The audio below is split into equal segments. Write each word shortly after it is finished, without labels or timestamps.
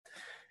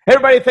Hey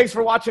everybody, thanks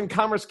for watching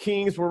Commerce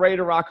Kings. We're ready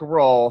to rock and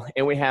roll,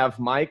 and we have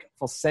Mike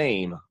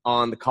Filsaime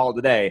on the call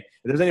today. If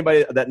there's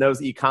anybody that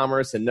knows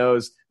e-commerce and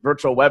knows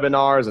virtual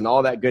webinars and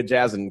all that good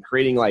jazz and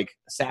creating like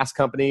SaaS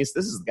companies,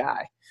 this is the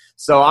guy.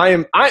 So I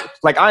am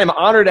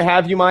honored to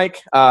have you,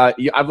 Mike.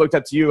 I've looked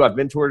up to you. I've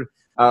mentored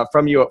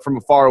from you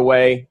from far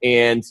away,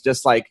 and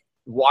just like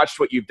watched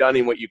what you've done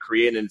and what you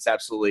create, and it's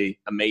absolutely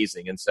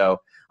amazing. And so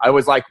I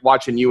always like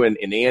watching you and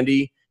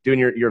Andy doing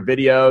your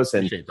videos,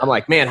 and I'm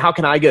like, man, how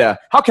can I get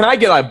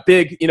a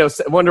big,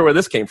 wonder where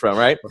this came from,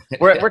 right?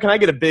 Where can I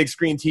get a big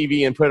screen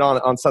TV and put it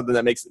on something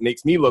that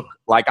makes me look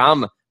like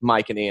I'm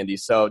Mike and Andy?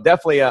 So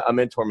definitely a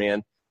mentor,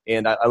 man,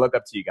 and I look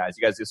up to you guys.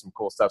 You guys do some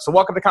cool stuff. So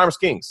welcome to Commerce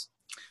Kings.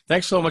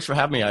 Thanks so much for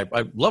having me. I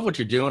love what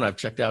you're doing. I've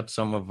checked out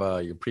some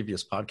of your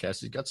previous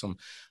podcasts. You've got some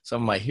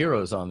of my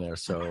heroes on there.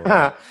 So,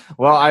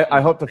 well, I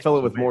hope to fill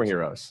it with more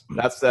heroes.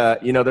 That's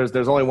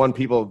there's only one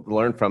people to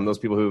learn from. Those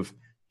people who've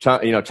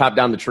chopped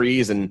down the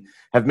trees and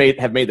have made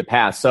the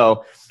path.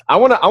 So I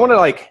want to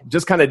like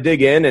just kind of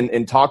dig in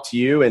and talk to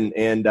you.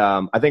 And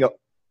I think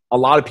a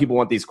lot of people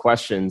want these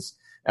questions,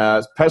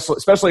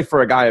 especially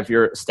for a guy of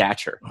your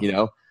stature,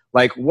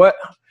 like what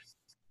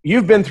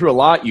you've been through a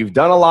lot, you've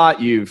done a lot,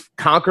 you've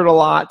conquered a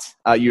lot,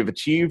 you've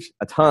achieved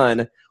a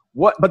ton.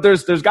 But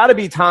there's got to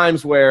be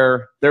times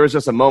where there was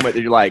just a moment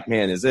that you're like,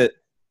 man, is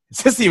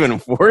this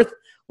even worth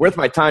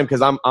my time?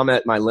 Cause I'm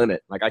at my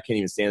limit. Like I can't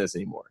even stand this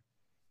anymore.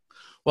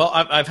 Well,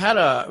 I've had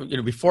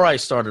before I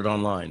started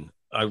online,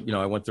 I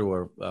went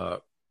through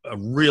a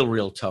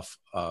real tough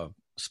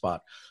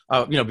spot.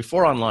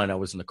 Before online, I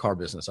was in the car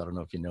business. I don't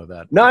know if you know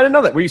that. No, I didn't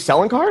know that. Were you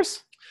selling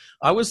cars?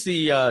 I was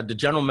the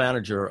general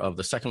manager of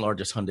the second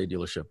largest Hyundai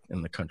dealership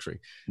in the country.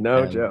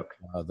 No joke.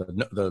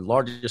 The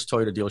largest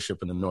Toyota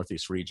dealership in the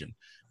Northeast region.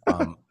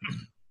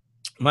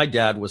 My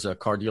dad was a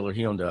car dealer.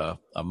 He owned a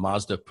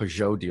Mazda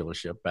Peugeot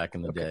dealership back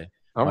in the day.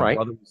 All My right.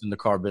 brother was in the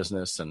car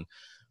business, and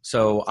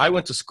so I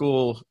went to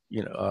school,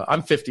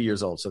 I'm 50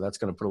 years old, so that's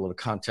going to put a little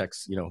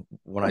context,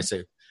 when I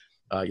say,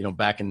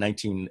 back in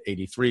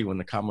 1983 when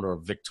the Commodore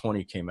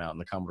VIC-20 came out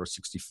and the Commodore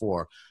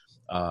 64,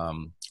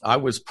 I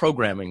was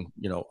programming,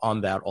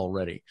 on that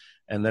already.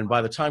 And then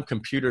by the time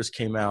computers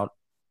came out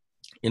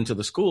into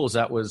the schools,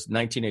 that was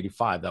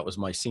 1985. That was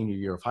my senior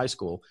year of high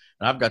school.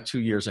 And I've got 2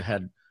 years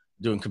ahead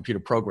doing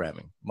computer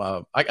programming.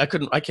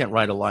 I can't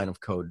write a line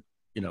of code,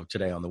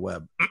 today on the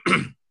web.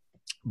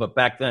 But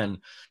back then,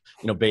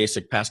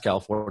 BASIC,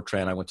 Pascal,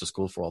 Fortran, I went to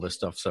school for all this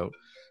stuff. So,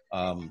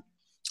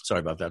 sorry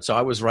about that. So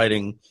I was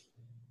writing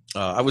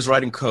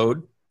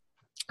code,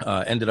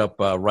 ended up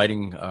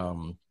writing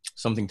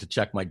something to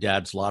check my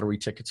dad's lottery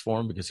tickets for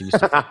him because he used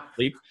to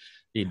sleep.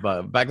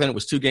 Back then it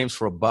was 2 games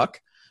for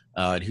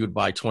 $1. He would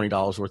buy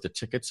 $20 worth of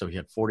tickets. So he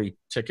had 40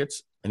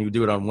 tickets, and he would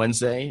do it on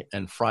Wednesday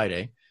and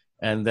Friday.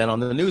 And then on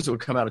the news, it would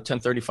come out at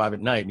 10:35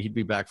 at night, and he'd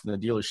be back from the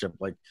dealership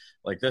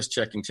like this,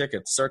 checking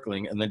tickets,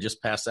 circling, and then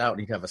just pass out. And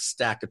he'd have a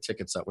stack of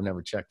tickets that were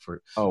never checked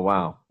for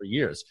for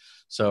years.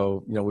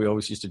 So we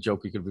always used to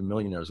joke we could be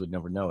millionaires, we'd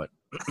never know it.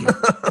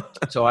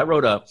 So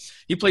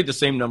he played the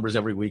same numbers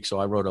every week. So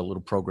I wrote a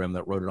little program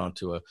that wrote it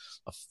onto a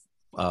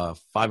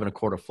 5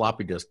 1/4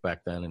 floppy disk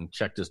back then and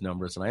checked his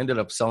numbers. And I ended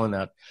up selling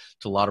that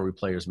to Lottery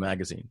Players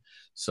magazine.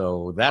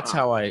 So that's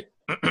how I.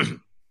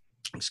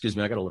 Excuse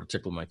me, I got a little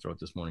tickle in my throat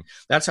this morning.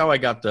 That's how I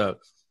got the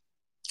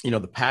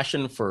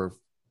passion for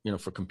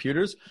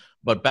computers.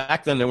 But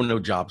back then there were no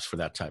jobs for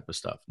that type of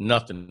stuff.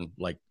 Nothing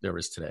like there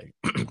is today.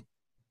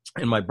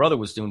 And my brother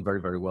was doing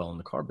very, very well in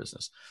the car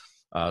business.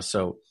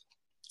 So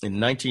in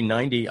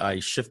 1990, I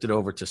shifted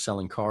over to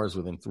selling cars.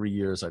 Within 3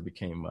 years, I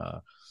became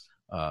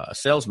a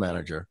sales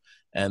manager.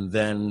 And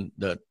then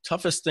the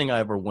toughest thing I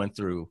ever went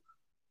through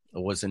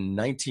was in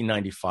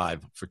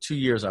 1995. For 2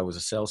 years, I was a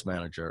sales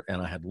manager,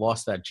 and I had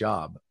lost that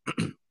job.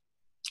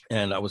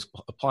 And I was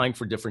applying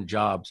for different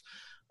jobs.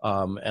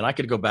 And I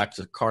could go back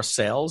to car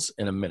sales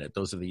in a minute.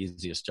 Those are the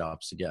easiest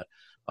jobs to get.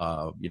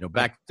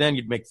 Back then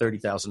you'd make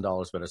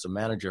 $30,000, but as a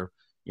manager,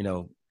 in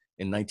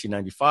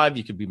 1995,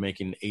 you could be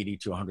making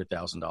 $80,000 to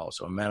 $100,000.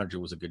 So a manager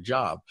was a good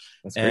job.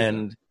 That's great.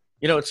 And,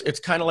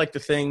 it's kind of like the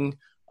thing,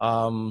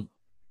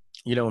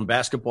 in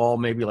basketball,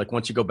 maybe like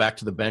once you go back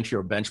to the bench,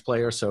 you're a bench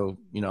player. So,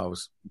 I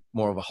was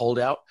more of a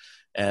holdout,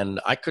 and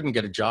I couldn't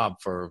get a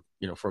job for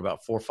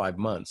about 4 or 5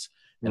 months.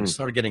 And it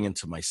started getting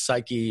into my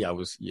psyche. I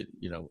was,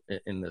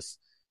 in this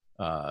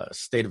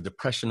state of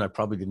depression I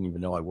probably didn't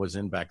even know I was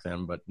in back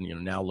then. But,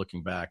 now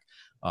looking back,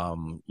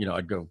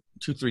 I'd go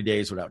 2-3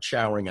 days without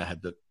showering. I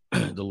had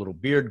the little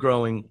beard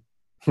growing,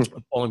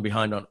 falling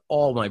behind on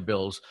all my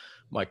bills.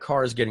 My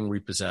car is getting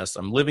repossessed.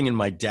 I'm living in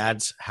my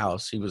dad's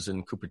house. He was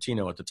in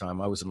Cupertino at the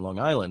time. I was in Long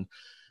Island.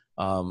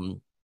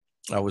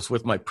 I was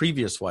with my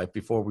previous wife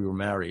before we were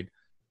married.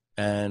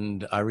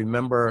 And I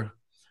remember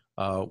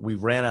we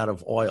ran out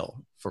of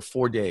oil for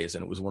 4 days,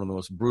 and it was one of the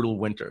most brutal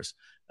winters.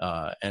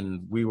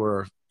 And we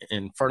were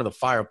in front of the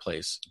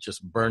fireplace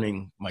just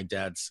burning my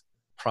dad's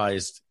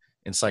prized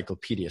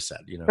encyclopedia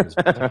set,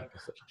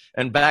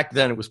 and back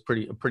then it was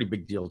a pretty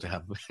big deal to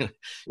have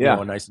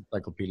a nice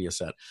encyclopedia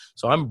set.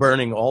 So I'm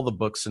burning all the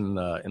books in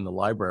the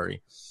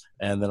library,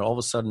 and then all of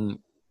a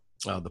sudden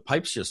the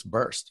pipes just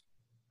burst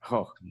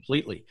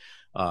completely.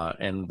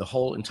 And the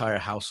whole entire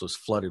house was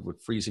flooded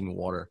with freezing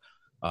water.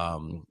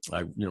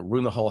 I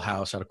ruined the whole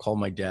house. I had to call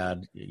my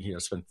dad. He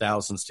spent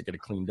thousands to get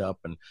it cleaned up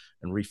and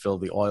refill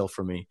the oil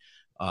for me.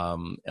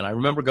 And I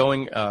remember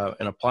going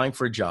and applying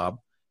for a job.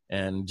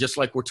 And just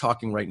like we're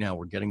talking right now,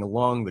 we're getting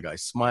along. The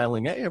guy's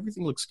smiling. Hey,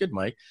 everything looks good,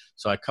 Mike.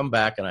 So I come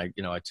back and I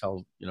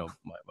tell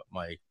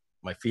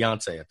my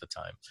fiance at the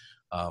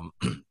time,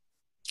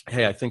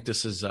 hey, I think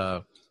this is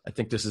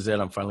it.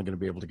 I'm finally going to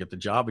be able to get the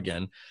job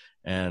again.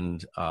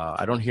 And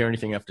I don't hear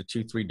anything after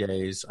 2-3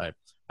 days.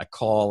 I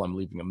call. I'm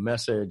leaving a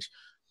message.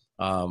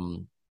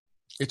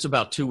 It's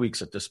about 2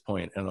 weeks at this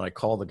point, and I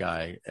call the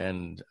guy,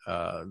 and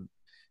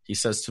he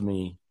says to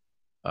me,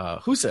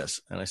 who's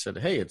this? And I said,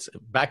 hey, it's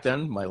back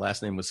then my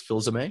last name was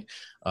Filsame.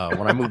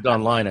 When I moved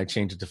online, I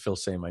changed it to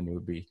Filsame. I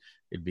knew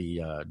it'd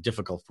be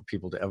difficult for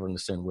people to ever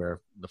understand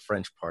where the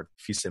French part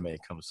Filsame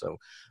comes. So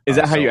is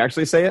that how you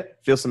actually say it?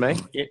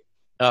 Filsame?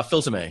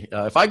 Filsame.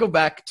 If I go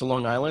back to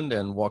Long Island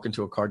and walk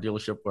into a car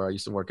dealership where I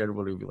used to work,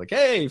 everybody would be like,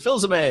 "Hey,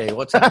 Filsame,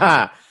 what's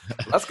up?"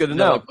 That's good to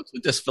know. Like, what's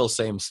with this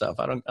Filsame stuff?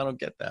 I don't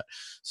get that.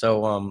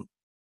 So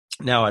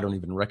now I don't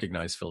even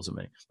recognize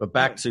Filsame. But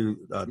back to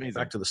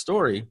the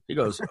story. He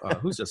goes,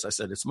 "Who's this?" I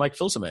said, "It's Mike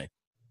Filsame.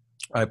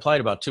 I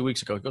applied about 2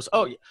 weeks ago." He goes,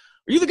 "Oh, are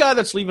you the guy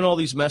that's leaving all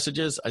these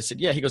messages?" I said,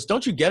 "Yeah." He goes,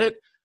 "Don't you get it?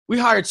 We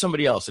hired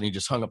somebody else," and he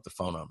just hung up the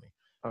phone on me.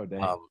 Oh,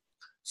 damn.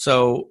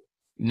 So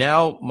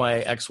now my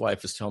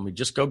ex-wife is telling me,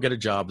 just go get a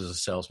job as a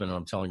salesman. And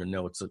I'm telling her,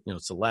 no, it's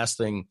the last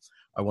thing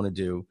I want to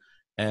do.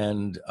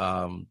 And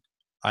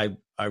I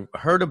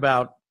heard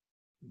about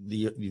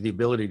the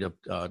ability to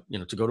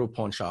to go to a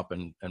pawn shop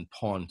and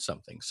pawn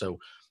something. So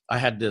I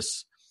had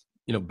this,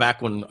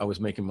 back when I was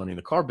making money in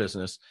the car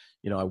business,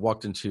 I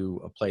walked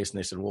into a place and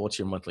they said, well, what's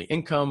your monthly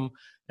income?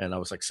 And I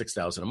was like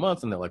 $6,000 a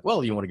month. And they're like,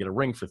 well, you want to get a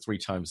ring for 3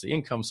 times the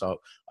income. So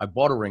I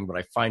bought a ring, but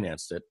I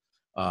financed it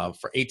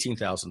for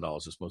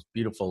 $18,000. This most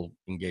beautiful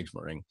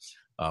engagement ring,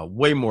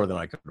 way more than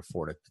I could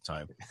afford at the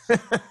time.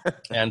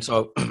 And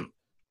so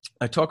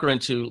I talk her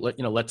into,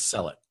 let's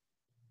sell it.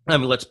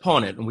 Let's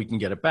pawn it and we can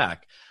get it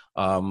back.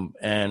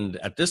 And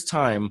at this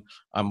time,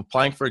 I'm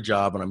applying for a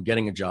job and I'm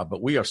getting a job,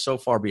 but we are so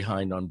far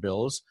behind on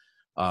bills.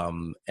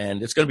 And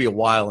it's going to be a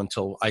while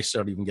until I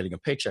start even getting a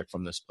paycheck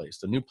from this place,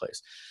 the new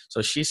place.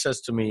 So she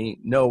says to me,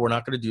 no, we're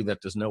not going to do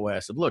that. There's no way. I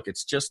said, look,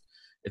 it's just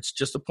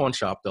a pawn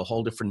shop. They'll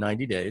hold it for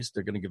 90 days.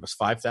 They're going to give us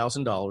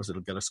 $5,000.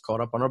 It'll get us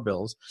caught up on our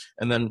bills.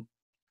 And then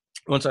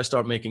once I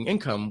start making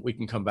income, we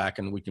can come back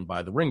and we can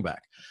buy the ring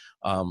back.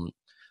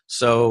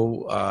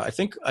 So I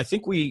think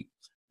we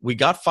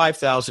got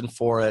 $5,000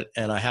 for it,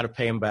 and I had to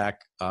pay him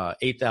back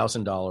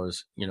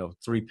 $8,000,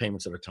 3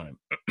 payments at a time.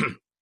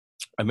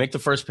 I make the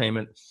first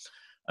payment,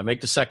 I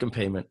make the second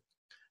payment,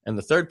 and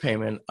the third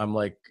payment, I'm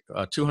like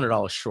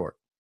 $200 short.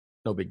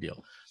 No big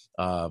deal.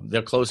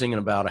 They're closing in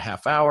about a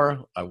half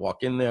hour. I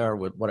walk in there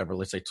with whatever,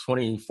 let's say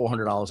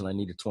 $2,400, and I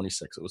needed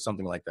 26. It was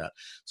something like that.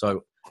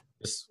 So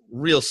this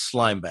real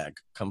slime bag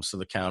comes to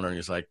the counter, and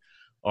he's like,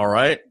 all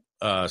right,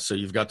 so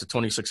you've got the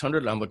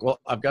 2,600. I'm like, well,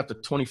 I've got the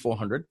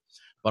 2,400,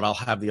 but I'll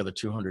have the other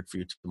 200 for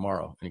you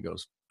tomorrow. And he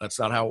goes, that's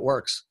not how it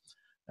works.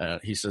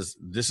 He says,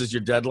 this is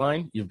your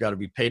deadline. You've got to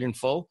be paid in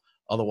full.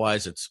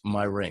 Otherwise, it's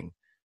my ring.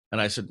 And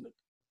I said,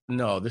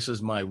 no, this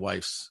is my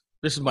wife's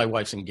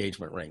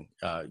engagement ring.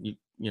 And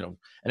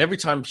every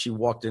time she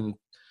walked in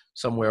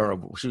somewhere,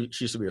 she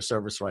used to be a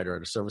service writer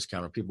at a service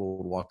counter, people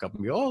would walk up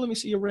and go, oh, let me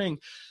see your ring.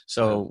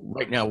 So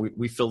right now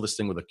we fill this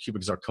thing with a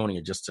cubic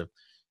zirconia just to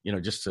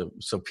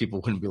so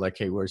people wouldn't be like,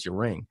 hey, where's your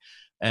ring?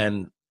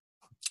 And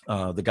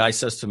the guy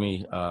says to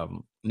me,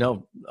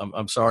 no,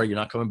 I'm sorry, you're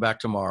not coming back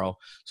tomorrow.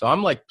 So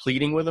I'm like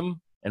pleading with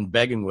him and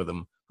begging with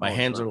him. My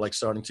hands are like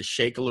starting to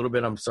shake a little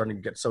bit. I'm starting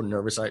to get so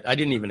nervous. I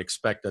didn't even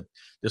expect that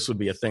this would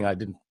be a thing. I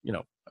didn't,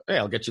 hey,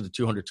 I'll get you the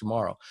 200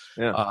 tomorrow.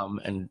 Yeah.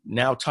 And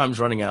now time's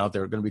running out.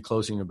 They're going to be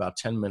closing in about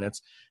 10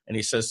 minutes. And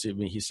he says to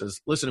me,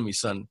 listen to me,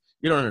 son,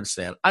 you don't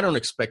understand. I don't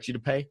expect you to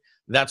pay.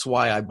 That's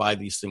why I buy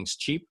these things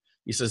cheap.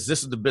 He says,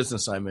 this is the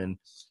business I'm in.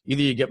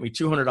 Either you get me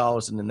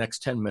 $200 in the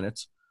next 10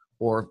 minutes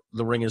or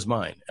the ring is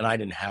mine. And I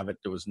didn't have it.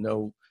 There was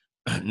no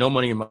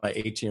money in my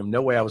ATM.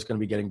 No way I was going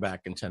to be getting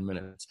back in 10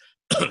 minutes.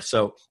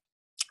 So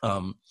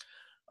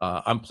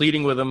I'm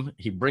pleading with him.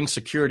 He brings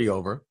security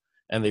over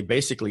and they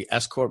basically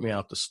escort me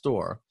out the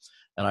store.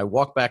 And I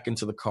walk back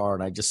into the car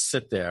and I just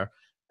sit there.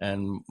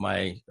 And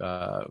my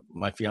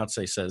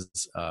fiance says,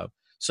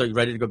 so you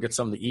ready to go get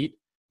something to eat?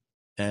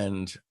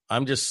 And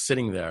I'm just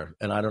sitting there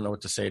and I don't know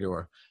what to say to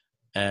her.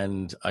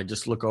 And I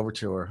just look over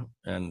to her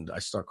and I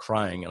start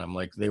crying. And I'm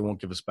like, they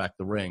won't give us back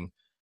the ring.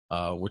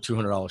 We're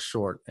 $200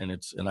 short. And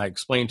I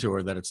explained to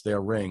her that it's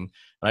their ring.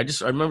 And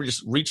I remember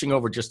just reaching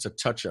over just to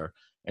touch her.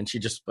 And she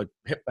just like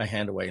hit my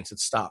hand away and said,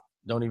 stop,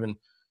 don't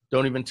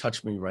even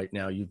touch me right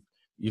now.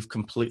 You've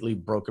completely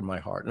broken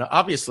my heart. Now,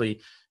 obviously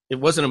it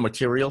wasn't a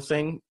material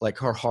thing. Like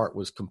her heart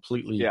was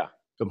completely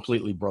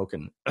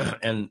broken.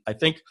 And I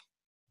think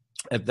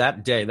at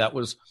that day, that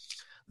was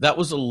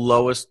the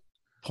lowest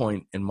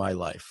point in my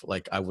life.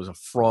 Like I was a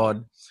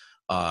fraud.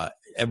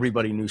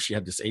 everybody knew she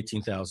had this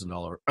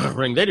 $18,000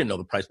 ring. They didn't know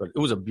the price, but it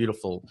was a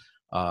beautiful,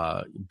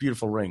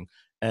 beautiful ring.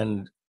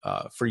 And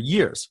for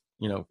years,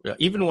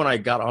 even when I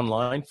got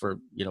online for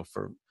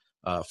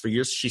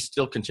years, she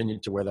still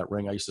continued to wear that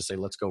ring. I used to say,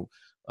 let's go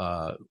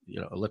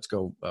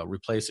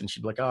replace it. And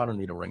she'd be like, oh, I don't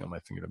need a ring on my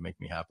finger to make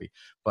me happy.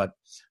 But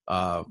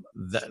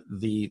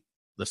the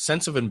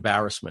sense of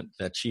embarrassment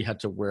that she had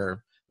to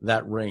wear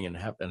that ring and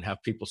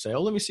have people say,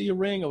 oh, let me see your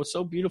ring. It was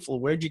so beautiful.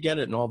 Where'd you get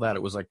it? And all that.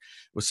 It was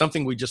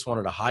something we just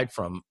wanted to hide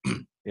from.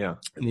 Yeah.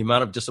 And the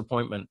amount of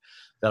disappointment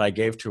that I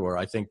gave to her,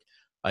 I think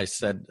I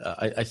said,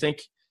 I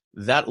think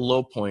that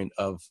low point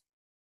of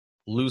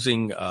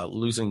losing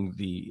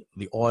the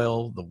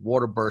oil, the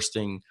water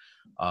bursting,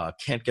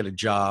 can't get a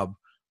job.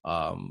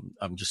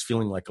 I'm just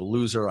feeling like a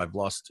loser. I've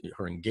lost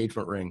her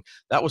engagement ring.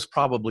 That was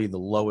probably the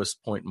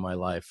lowest point in my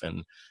life.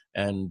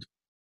 And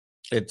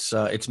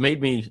it's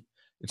made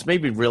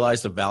me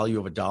realize the value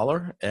of a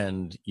dollar,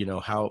 and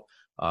how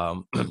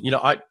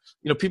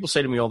people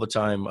say to me all the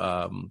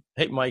time,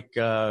 hey Mike,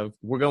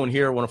 we're going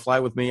here, want to fly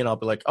with me? And I'll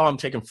be like, oh, I'm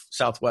taking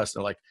Southwest.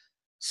 And they're like,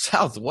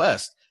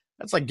 Southwest?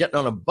 That's like getting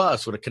on a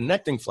bus with a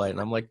connecting flight.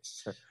 And I'm like,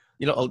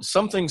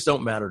 some things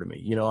don't matter to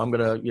me. I'm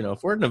gonna,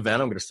 if we're at an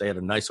event, I'm gonna stay at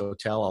a nice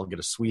hotel, I'll get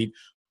a suite,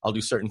 I'll do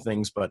certain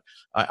things, but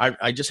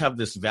I just have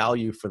this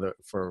value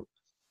for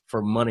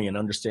money and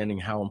understanding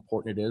how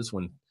important it is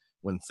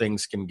when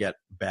things can get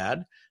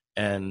bad.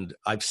 And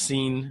I've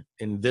seen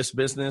in this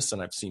business, and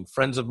I've seen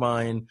friends of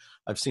mine,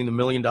 I've seen the $1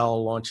 million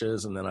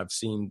launches, and then I've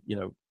seen,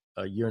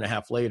 a year and a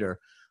half later,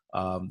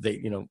 I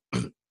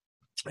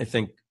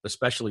think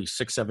especially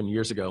 6-7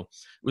 years ago,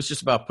 it was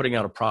just about putting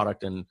out a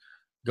product and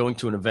going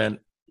to an event,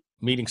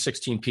 meeting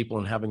 16 people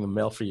and having them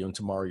mail for you, and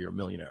tomorrow you're a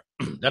millionaire.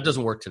 That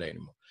doesn't work today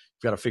anymore.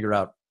 You've got to figure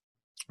out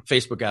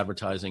Facebook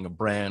advertising, a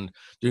brand,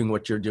 doing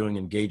what you're doing,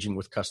 engaging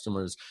with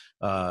customers,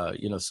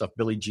 stuff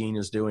Billie Jean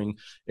is doing.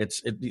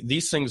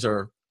 These things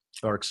are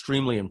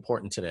extremely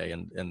important today.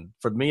 And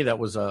for me, that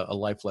was a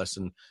life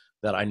lesson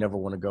that I never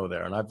want to go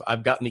there. And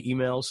I've gotten the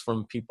emails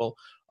from people,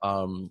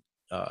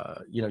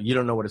 you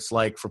don't know what it's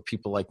like for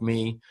people like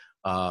me.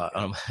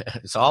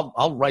 So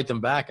I'll write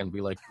them back and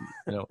be like,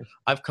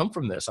 I've come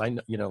from this.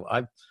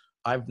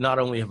 I've not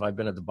only have I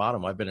been at the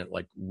bottom, I've been at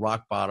like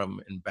rock bottom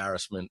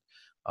embarrassment.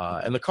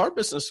 And the car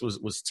business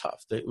was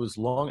tough. It was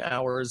long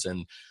hours,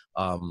 and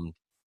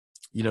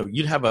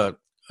you'd have a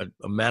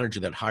manager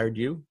that hired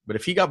you, but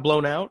if he got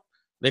blown out,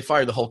 they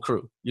fired the whole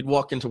crew. You'd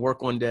walk into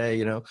work one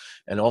day,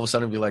 and all of a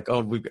sudden be like,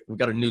 oh, we've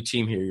got a new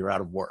team here. You're out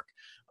of work.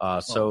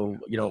 So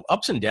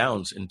ups and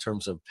downs in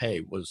terms of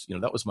pay was,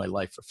 that was my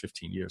life for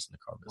 15 years in the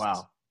car business.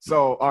 Wow.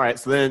 So, all right.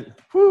 So then,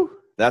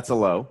 that's a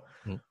low.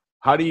 Mm-hmm.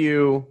 How do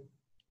you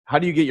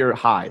get your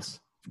highs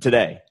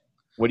today?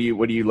 What do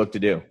you look to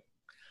do?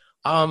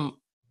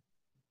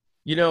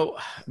 There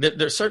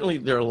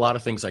are a lot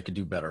of things I could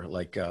do better.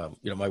 Like,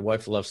 my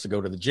wife loves to go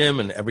to the gym,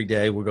 and every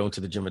day we're going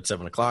to the gym at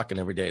 7:00, and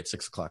every day at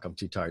 6:00, I'm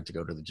too tired to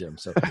go to the gym.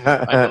 So I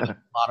have a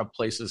lot of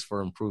places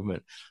for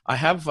improvement. I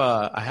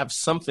have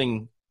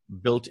something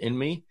built in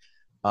me.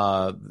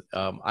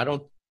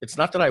 It's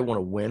not that I want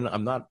to win.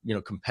 I'm not,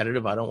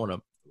 competitive. I don't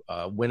want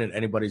to win at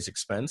anybody's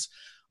expense.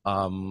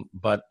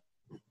 But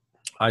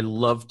I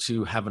love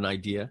to have an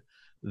idea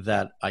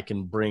that I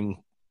can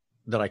bring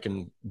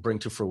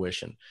to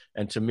fruition.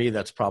 And to me,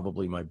 that's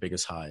probably my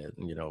biggest high,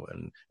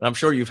 and I'm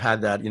sure you've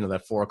had that,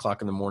 that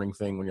 4:00 in the morning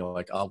thing when you're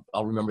like,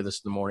 I'll remember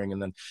this in the morning.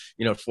 And then,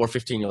 at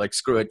 4:15, you're like,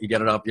 screw it. You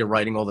get it up, you're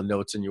writing all the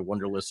notes in your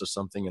Wunderlist or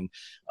something. And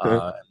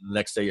the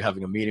next day you're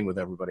having a meeting with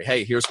everybody.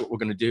 Hey, here's what we're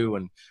going to do.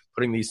 And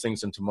putting these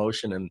things into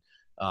motion, and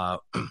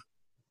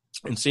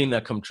seeing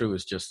that come true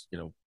is just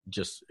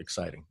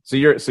exciting. So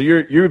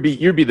you'd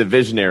be the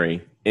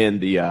visionary in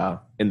the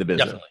business.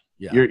 Definitely.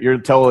 Yeah. You're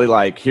totally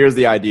like, here's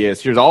the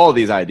ideas. Here's all of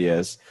these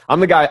ideas.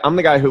 I'm the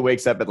guy who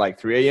wakes up at like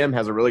 3 a.m.,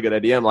 has a really good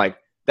idea. I'm like,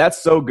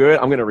 that's so good.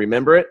 I'm going to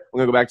remember it. I'm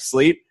going to go back to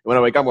sleep. And when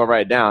I wake up, I'm going to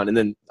write it down. And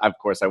then, of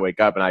course, I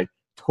wake up and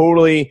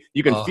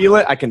you can feel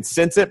it. I can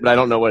sense it, but I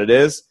don't know what it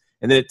is.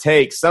 And then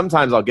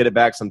sometimes I'll get it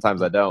back.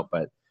 Sometimes I don't.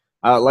 But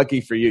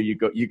lucky for you,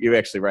 you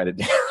actually write it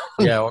down.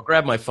 Yeah. I'll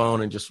grab my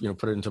phone and just,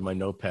 put it into my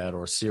notepad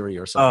or Siri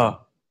or something.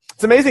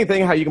 It's an amazing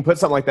thing how you can put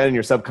something like that in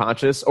your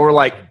subconscious, or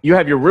like you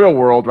have your real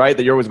world, right,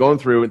 that you're always going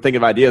through and thinking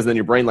of ideas, and then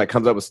your brain like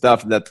comes up with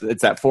stuff, and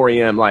it's that 4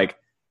 a.m. like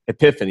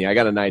epiphany. I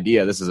got an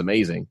idea. This is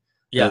amazing.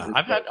 Yeah,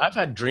 I've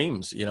had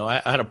dreams.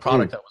 I had a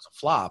product that was a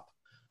flop,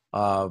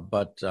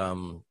 but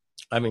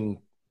it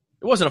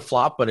wasn't a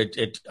flop, but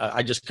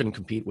I just couldn't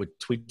compete with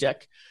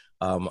TweetDeck.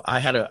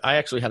 I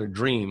actually had a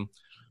dream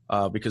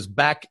because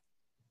back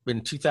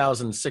in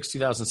 2006,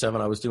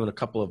 2007, I was doing a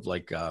couple of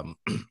like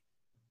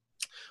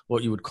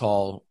what you would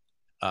call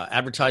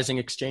advertising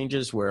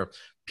exchanges, where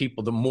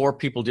the more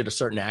people did a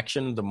certain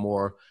action, the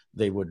more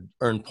they would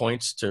earn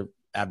points to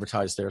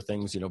advertise their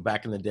things.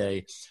 Back in the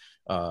day,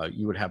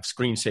 you would have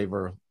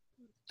screensaver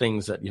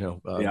things that,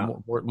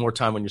 more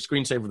time on your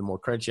screensaver, the more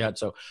credits you had.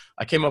 So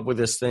I came up with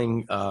this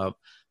thing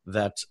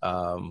that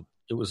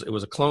it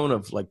was a clone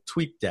of like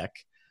TweetDeck.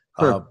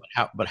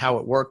 But how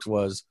it worked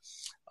was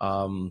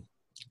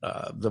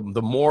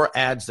the more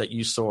ads that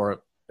you saw,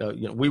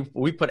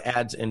 we put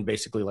ads in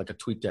basically like a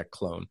TweetDeck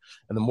clone,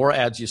 and the more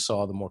ads you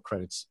saw, the more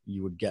credits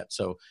you would get.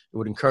 So it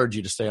would encourage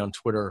you to stay on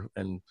Twitter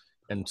and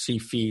see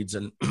feeds,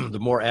 and the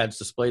more ads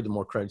displayed, the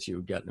more credits you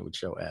would get, and it would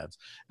show ads.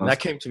 And that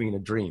came to me in a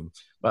dream,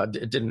 but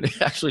it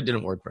actually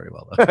didn't work very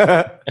well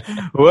though.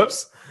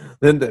 Whoops.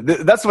 Then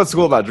that's what's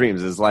cool about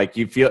dreams is like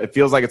it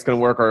feels like it's going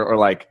to work, or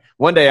like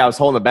one day I was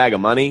holding a bag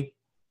of money,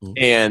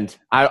 and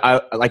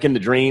I like in the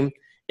dream,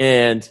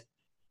 and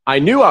I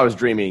knew I was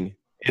dreaming,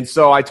 and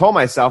so I told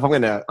myself I'm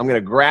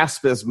gonna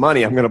grasp this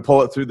money, I'm gonna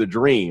pull it through the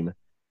dream,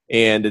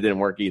 and it didn't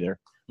work either.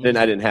 Then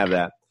I didn't have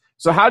that.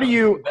 So how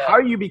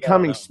are you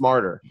becoming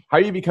smarter? How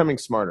are you becoming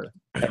smarter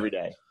every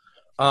day?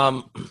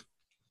 I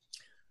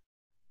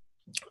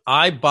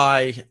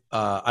buy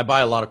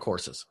a lot of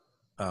courses.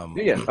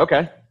 Yeah.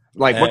 Okay.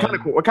 Like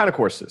what kind of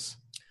courses?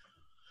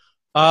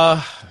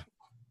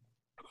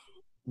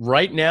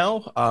 Right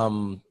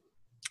now,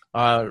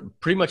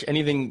 pretty much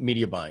anything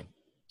media buying,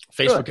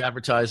 Facebook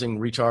advertising,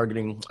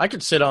 retargeting. I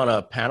could sit on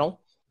a panel.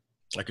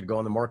 I could go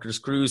on the Marketer's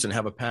Cruise and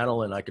have a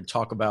panel, and I could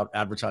talk about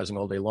advertising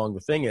all day long.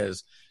 The thing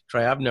is,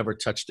 Trey, I've never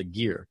touched a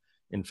gear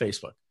in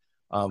Facebook.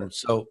 My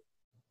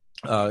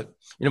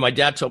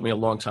dad told me a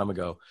long time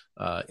ago,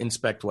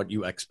 inspect what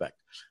you expect.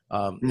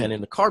 And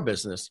in the car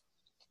business,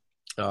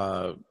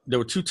 there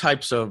were two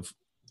types of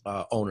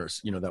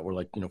owners, that were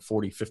like,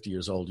 40, 50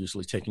 years old,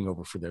 usually taking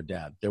over for their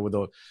dad. There were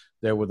the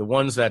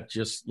ones that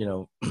just,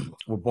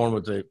 were born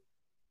with the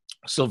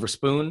silver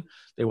spoon.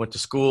 They went to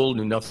school,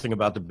 knew nothing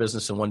about the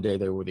business, and one day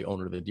they were the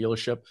owner of the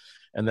dealership.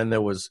 And then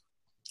there was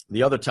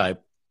the other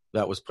type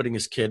that was putting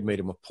his kid, made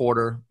him a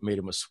porter, made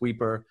him a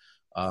sweeper,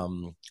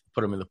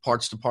 put him in the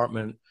parts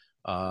department,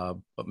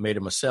 but made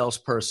him a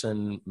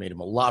salesperson, made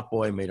him a lot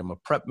boy, made him a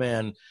prep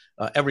man,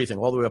 everything,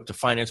 all the way up to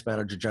finance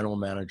manager, general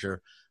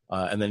manager,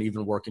 and then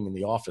even working in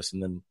the office.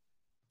 And then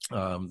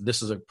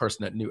this is a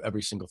person that knew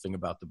every single thing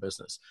about the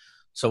business.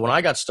 So when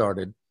I got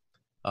started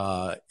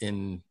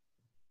in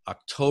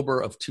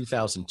October of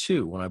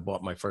 2002, when I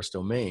bought my first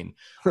domain,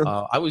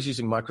 I was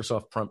using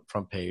Microsoft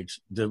front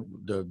page.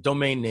 The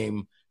domain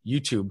name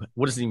YouTube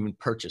wasn't even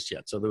purchased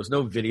yet, so there was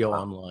no video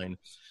online.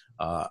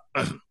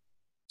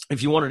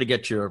 If you wanted to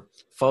get your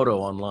photo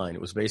online,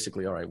 it was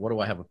basically, all right, what do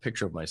I have a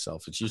picture of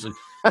myself? It's usually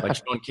like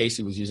Sean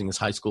Casey was using his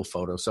high school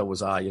photo, so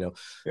was I,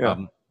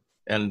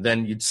 and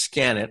then you'd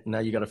scan it. And now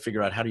you got to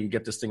figure out how do you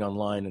get this thing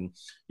online, and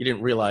you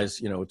didn't realize,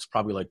 it's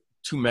probably like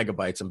 2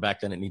 megabytes, and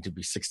back then it needed to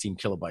be 16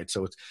 kilobytes.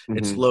 So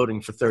it's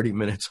loading for 30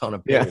 minutes on a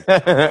page.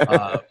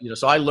 Yeah.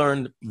 So I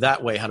learned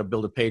that way how to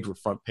build a page with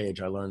front page.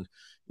 I learned,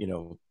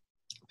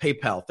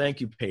 PayPal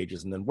thank you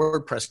pages, and then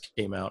WordPress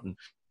came out, and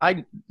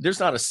there's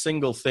not a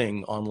single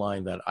thing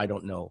online that I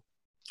don't know.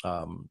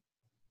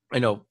 I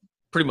know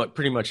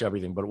pretty much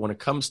everything, but when it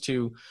comes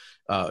to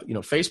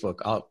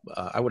Facebook,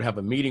 I would have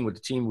a meeting with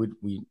the team.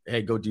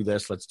 Hey, go do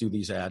this. Let's do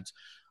these ads.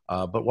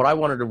 But what I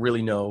wanted to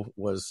really know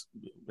was,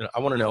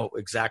 I want to know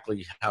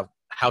exactly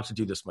how to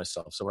do this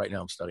myself. So right now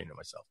I'm studying it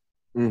myself.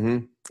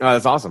 Mm-hmm. Oh,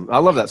 that's awesome. I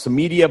love that. So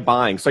media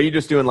buying. So you're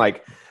just doing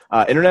like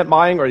internet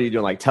buying, or are you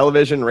doing like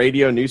television,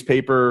 radio,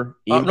 newspaper?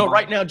 No,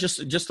 right now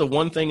just the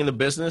one thing in the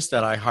business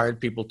that I hired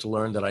people to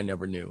learn that I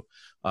never knew.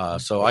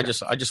 So I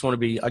just want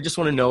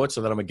to know it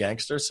so that I'm a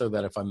gangster, so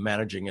that if I'm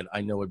managing it,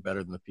 I know it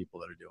better than the people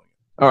that are doing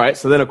it. All right.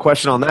 So then a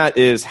question on that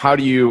is, how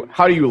do you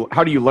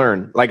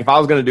learn? Like if I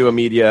was going to do a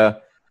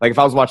media, like if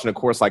I was watching a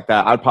course like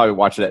that, I'd probably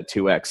watch it at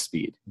 2x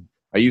speed.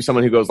 Are you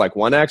someone who goes like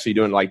 1x? Are you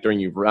doing like during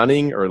you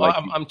running, or like?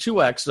 I'm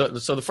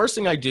 2x. So the first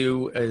thing I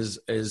do is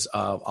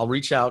I'll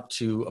reach out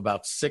to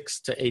about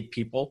 6 to 8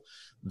 people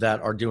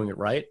that are doing it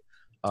right.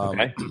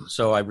 Okay.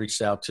 So I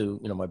reached out to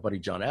my buddy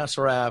John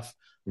Assaraf,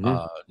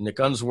 Nick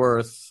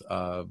Unsworth,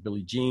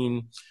 Billy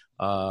Jean,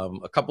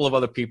 a couple of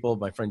other people.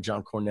 My friend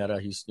John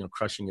Cornetta, he's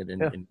crushing it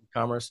in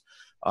e-commerce.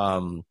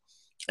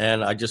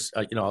 And I just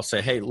I'll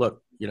say, hey,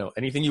 look,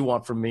 anything you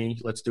want from me,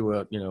 let's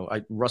do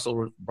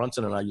Russell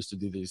Brunson and I used to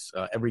do these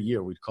every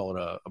year. We'd call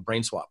it a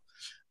brain swap.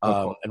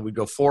 And we'd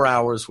go 4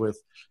 hours with,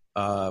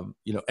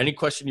 any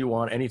question you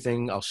want,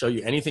 anything. I'll show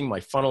you anything,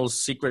 my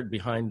funnels, secret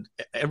behind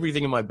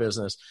everything in my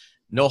business,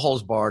 no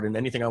holes barred, and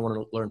anything I want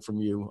to learn from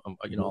you,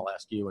 I'll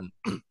ask you. And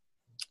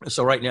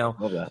so right now,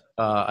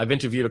 I've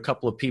interviewed a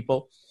couple of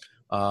people,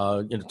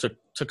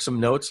 took some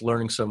notes,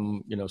 learning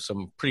some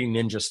pretty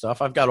ninja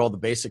stuff. I've got all the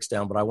basics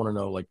down, but I want to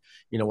know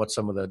what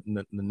some of the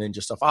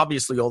ninja stuff,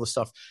 obviously all the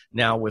stuff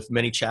now with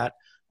ManyChat.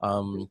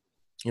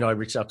 I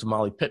reached out to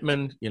Molly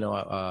Pittman,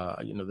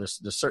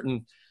 there's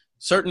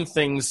certain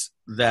things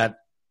that,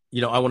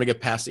 I want to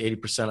get past the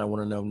 80%. I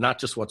want to know not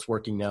just what's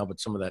working now, but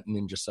some of that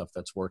ninja stuff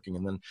that's working,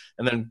 and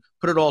then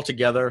put it all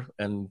together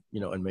and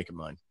make it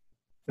mine.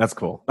 That's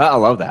cool. I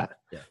love that.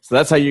 Yeah. So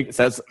that's how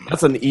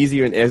that's an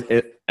easy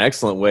and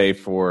excellent way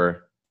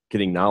for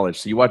getting knowledge.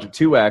 So you watch a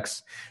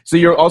 2x. So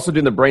you're also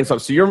doing the brain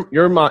stuff. So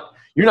you're not,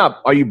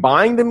 are you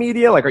buying the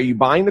media? Like, are you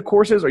buying the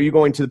courses? Or are you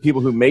going to the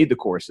people who made the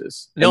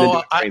courses?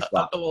 No, I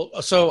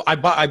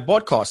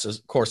bought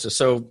courses.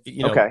 So,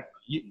 okay.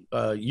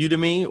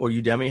 Udemy or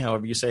Udemy,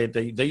 however you say it,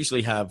 they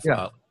usually have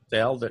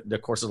sale. The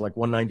course is like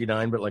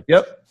 $199, but like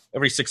Yep.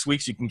 every 6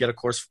 weeks you can get a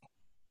course.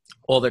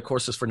 All their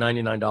courses for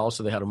 $99.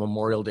 So they had a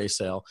Memorial Day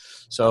sale.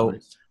 So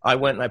Nice. I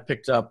went and I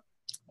picked up,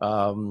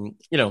 I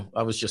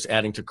was just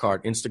adding to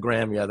cart.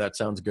 Instagram, yeah, that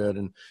sounds good.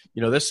 And,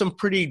 there's some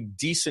pretty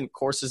decent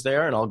courses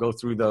there, and I'll go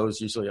through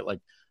those usually at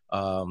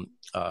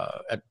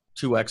at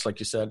 2X, like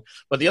you said.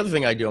 But the other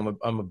thing I do,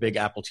 I'm a big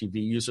Apple TV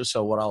user.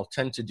 So what I'll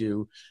tend to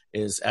do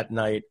is at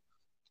night,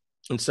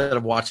 instead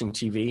of watching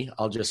TV,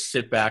 I'll just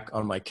sit back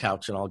on my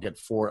couch and I'll get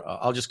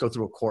I'll just go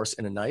through a course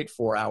in a night,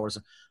 4 hours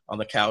on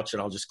the couch,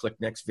 and I'll just click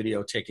next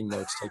video, taking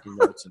notes and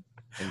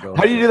go.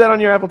 How do you do that on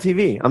your Apple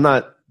TV? I'm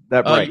not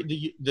that bright.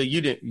 The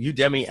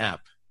Udemy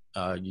app.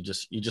 You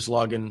just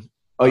log in.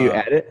 Oh, you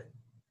add it?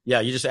 Yeah,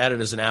 you just add it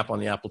as an app on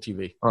the Apple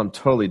TV. I'm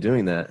totally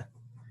doing that.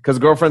 Because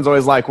girlfriend's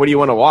always like, "What do you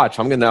want to watch?"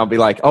 I'm gonna now be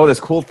like, "Oh,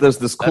 this cool thing.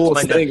 It's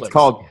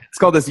called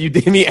this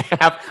Udemy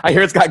app. I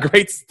hear it's got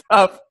great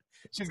stuff."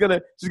 She's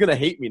gonna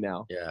hate me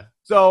now. Yeah.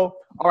 So,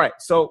 all right.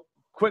 So,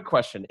 quick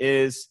question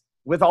is: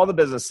 with all the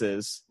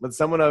businesses, with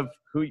someone of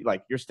who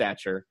like your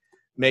stature,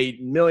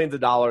 made millions of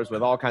dollars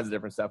with all kinds of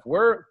different stuff,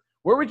 where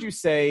would you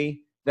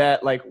say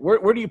that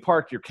where do you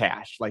park your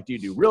cash? Like, do you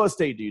do real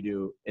estate? Do you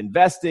do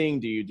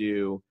investing? Do you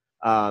do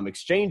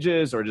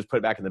exchanges, or just put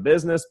it back in the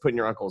business? Put in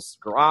your uncle's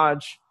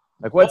garage?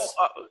 Like what's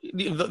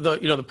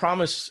the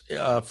promise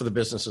for the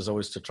business is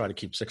always to try to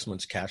keep 6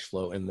 months cash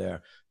flow in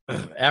there.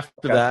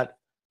 After that,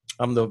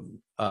 I'm the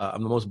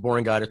most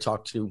boring guy to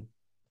talk to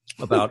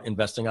about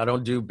investing. I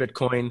don't do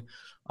Bitcoin.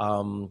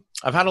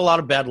 I've had a lot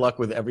of bad luck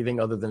with everything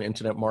other than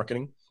internet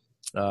marketing.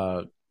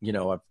 I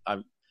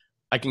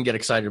can get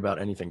excited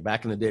about anything.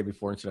 Back in the day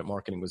before internet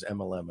marketing was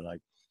MLM, and I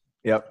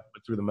went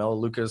through the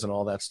Melaleucas and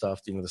all that stuff.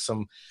 There's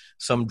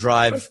some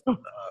drive.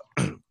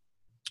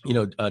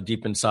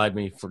 Deep inside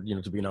me for,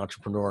 to be an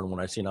entrepreneur. And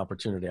when I see an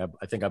opportunity,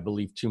 I think I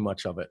believe too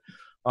much of it.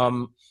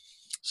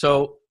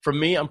 So for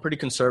me, I'm pretty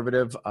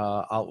conservative.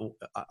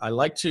 I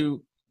like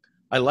to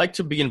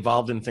be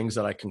involved in things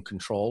that I can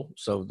control.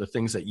 So the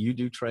things that you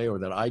do, Trey, or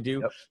that I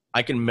do,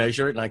 I can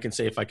measure it, and I can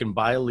say, if I can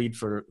buy a lead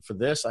for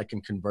this, I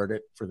can convert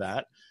it for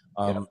that.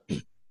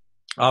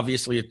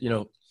 Obviously,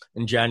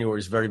 in January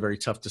is very, very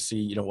tough to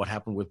see, what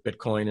happened with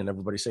Bitcoin, and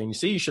everybody saying,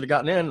 you should have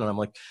gotten in. And I'm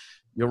like,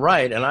 you're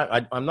right. And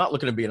I'm not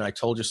looking to be an I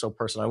told you so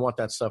person. I want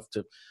that stuff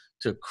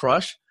to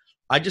crush.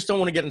 I just don't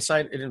want to get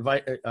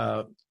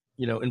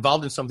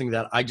involved in something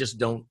that I just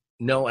don't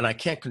know and I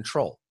can't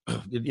control.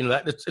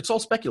 It's all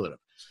speculative.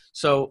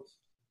 So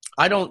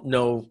I don't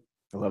know.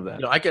 I love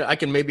that. I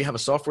can maybe have a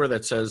software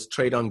that says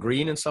trade on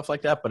green and stuff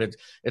like that, but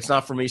it's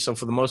not for me. So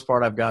for the most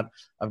part, I've got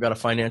a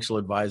financial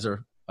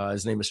advisor.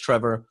 His name is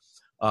Trevor.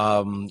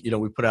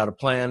 We put out a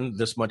plan.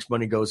 This much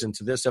money goes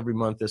into this every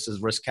month. This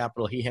is risk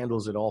capital. He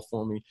handles it all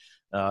for me.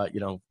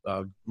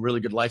 Really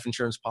good life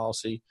insurance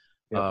policy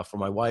for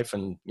my wife.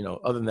 And,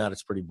 other than that,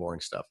 it's pretty boring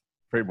stuff.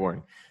 Pretty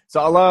boring. So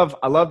I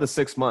love the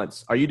 6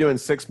 months. Are you doing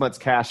 6 months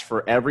cash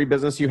for every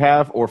business you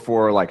have, or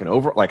for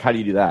how do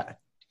you do that?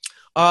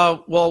 Any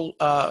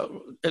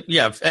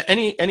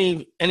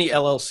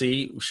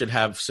LLC should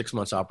have 6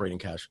 months operating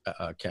cash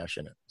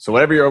in it. So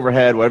whatever your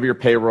overhead, whatever your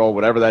payroll,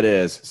 whatever that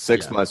is,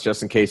 6 months,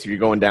 just in case if you're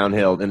going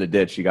downhill in the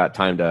ditch, you got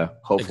time to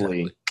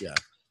hopefully. Exactly. Yeah.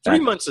 3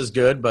 months is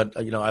good, but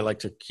I like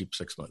to keep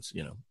 6 months,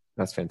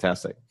 That's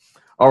fantastic.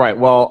 All right.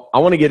 Well, I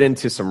want to get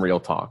into some real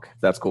talk.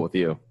 If that's cool with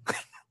you.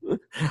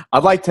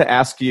 I'd like to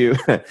ask you,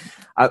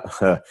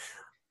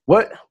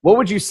 what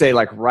would you say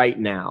right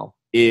now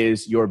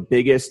is your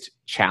biggest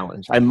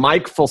challenge? A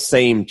Mike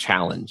Fulsame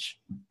challenge,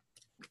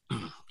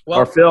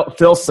 or Phil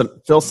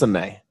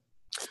Samay.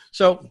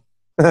 So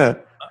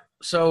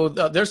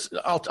there's.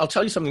 I'll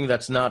tell you something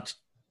that's not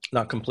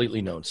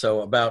completely known.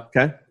 So about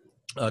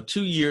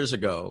 2 years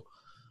ago,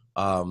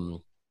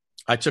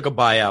 I took a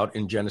buyout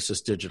in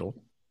Genesis Digital.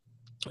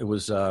 It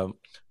was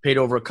paid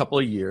over a couple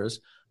of years.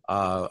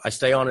 I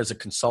stay on as a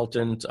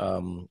consultant.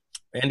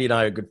 Andy and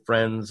I are good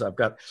friends. I've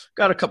got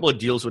a couple of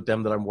deals with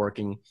them that I'm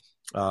working.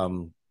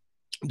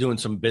 Doing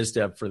some biz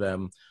dev for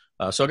them.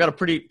 So I got a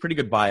pretty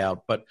good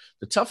buyout. But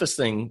the toughest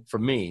thing for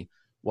me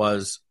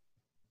was,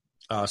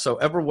 so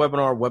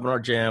EverWebinar,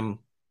 Webinar Jam,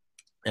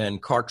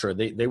 and Kartra,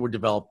 they were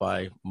developed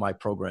by my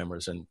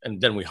programmers. And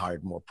then we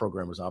hired more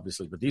programmers,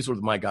 obviously. But these were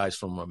my guys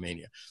from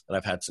Romania that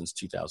I've had since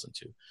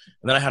 2002.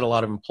 And then I had a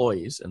lot of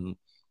employees and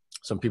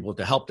some people at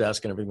the help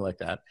desk and everything like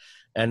that.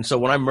 And so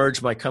when I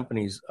merged my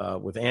companies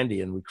with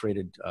Andy and we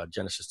created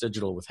Genesis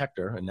Digital with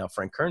Hector, and now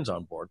Frank Kern's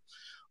on board,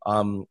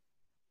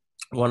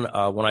 when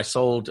I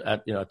sold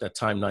at that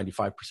time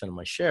 95% of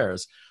my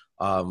shares,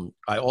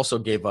 I also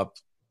gave up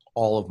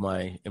all of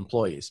my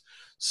employees.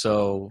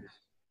 So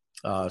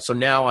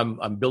now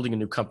I'm building a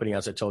new company.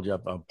 As I told you,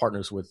 I'm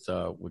partners with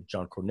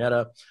John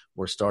Cornetta.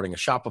 We're starting a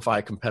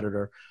Shopify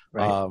competitor.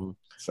 Right.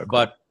 So cool.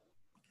 But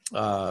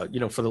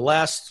for the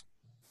last,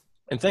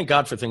 and thank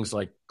God for things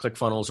like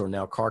ClickFunnels or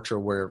now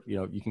Kartra, where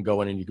you can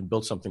go in and you can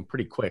build something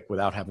pretty quick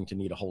without having to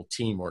need a whole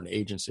team or an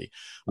agency.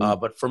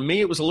 But for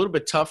me, it was a little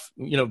bit tough.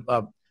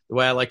 The the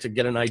way I like to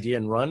get an idea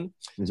and run.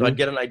 Mm-hmm. So I'd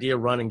get an idea,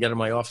 run, and get in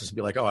my office and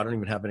be like, oh, I don't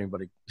even have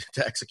anybody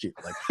to execute.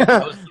 Like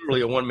I was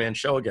literally a one-man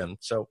show again.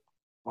 So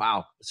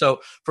wow.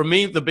 So for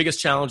me, the biggest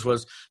challenge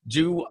was,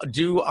 do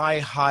I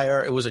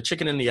hire? It was a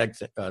chicken and the egg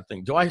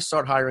thing. Do I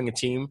start hiring a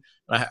team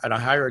and I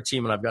hire a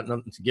team and I've got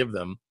nothing to give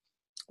them?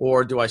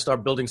 Or do I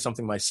start building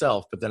something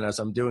myself? But then as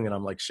I'm doing it,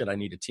 I'm like, shit, I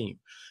need a team.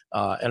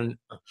 And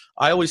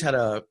I always had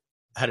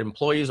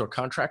employees or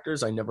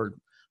contractors. I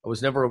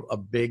was never a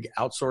big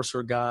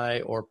outsourcer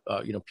guy or,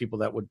 people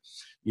that would,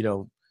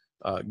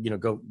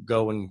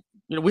 go and,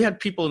 we had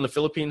people in the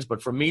Philippines,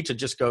 but for me to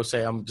just go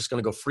say, I'm just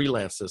going to go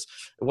freelance this,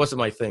 it wasn't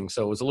my thing.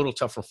 So it was a little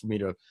tougher for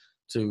me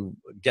to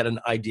get an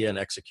idea and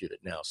execute it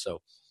now.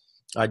 So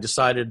I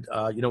decided,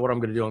 what I'm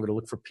going to do? I'm going to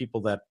look for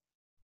people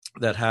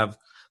that have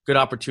good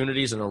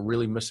opportunities and are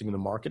really missing the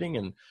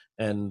marketing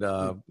and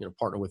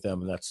partner with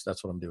them. And that's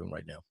what I'm doing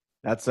right now.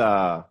 That's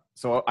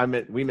so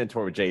we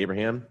mentor with Jay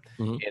Abraham,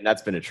 and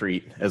that's been a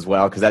treat as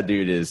well because that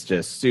dude is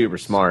just super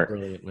smart.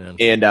 Brilliant, man.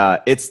 And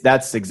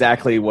that's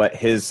exactly what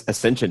his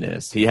ascension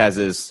is. He has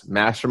his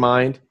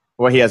mastermind,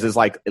 he has his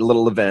like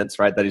little events,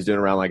 right, that he's doing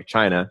around like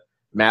China,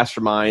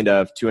 mastermind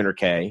of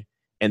 200K,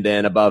 and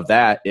then above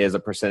that is a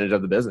percentage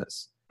of the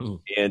business.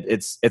 And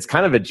it's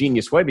kind of a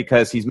genius way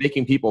because he's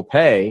making people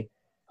pay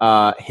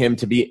him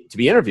to be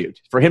interviewed,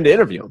 for him to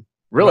interview him.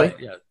 Really? Right,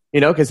 yeah.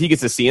 Because he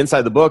gets to see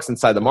inside the books,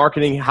 inside the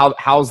marketing.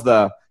 How's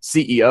the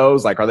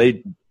CEOs? Like, are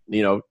they,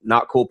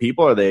 not cool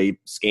people? Are they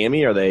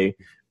scammy? Are they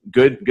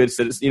good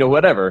citizens?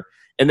 Whatever.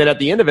 And then at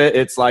the end of it,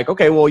 it's like,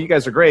 okay, well, you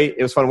guys are great.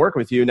 It was fun working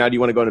with you. Now do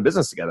you want to go into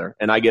business together?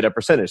 And I get a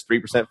percentage,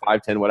 3%,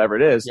 5, 10, whatever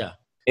it is. Yeah.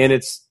 And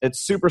it's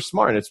super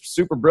smart. It's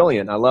super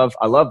brilliant. I love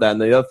that. And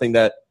the other thing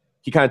that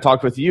he kind of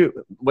talked with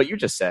you, what you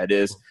just said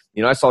is,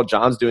 I saw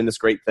John's doing this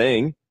great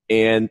thing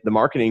and the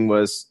marketing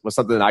was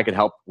something that I could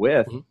help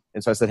with. Mm-hmm.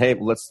 And so I said, hey,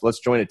 let's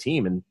join a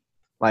team. And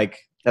like,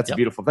 that's a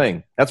beautiful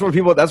thing. That's where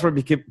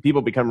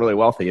people become really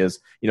wealthy is,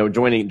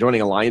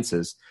 joining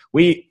alliances.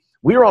 We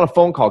were on a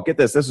phone call. Get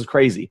this. This is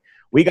crazy.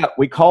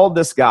 We called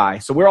this guy.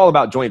 So we're all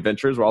about joint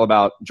ventures. We're all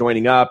about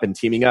joining up and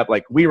teaming up.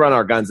 Like we run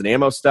our guns and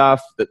ammo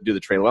stuff that do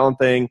the Trey Llewellyn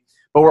thing,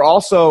 but we're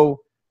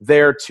also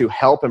there to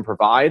help and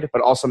provide,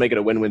 but also make it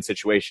a win-win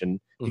situation.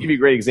 Mm-hmm. To give you a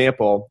great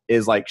example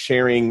is like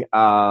sharing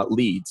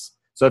leads.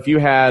 So if you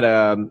had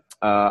a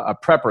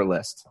prepper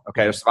list,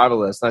 okay, a survival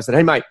list, and I said,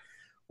 hey, Mike,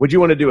 would you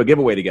want to do a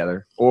giveaway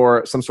together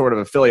or some sort of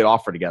affiliate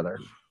offer together?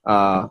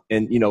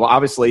 And,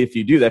 obviously, if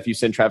you do that, if you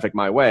send traffic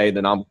my way,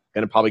 then I'm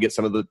going to probably get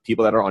some of the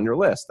people that are on your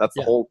list. That's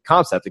the whole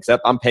concept,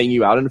 except I'm paying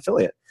you out an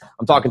affiliate.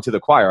 I'm talking to the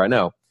choir, I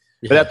know.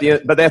 Yeah. But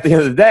at the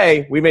end of the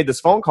day, we made this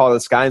phone call to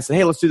this guy and said,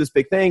 hey, let's do this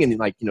big thing.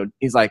 And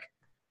he's like,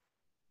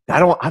 I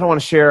don't want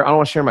to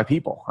share my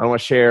people. I don't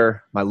want to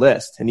share my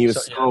list. And he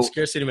was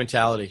scarcity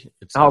mentality.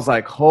 I was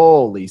like,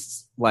 holy,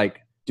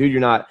 like, dude,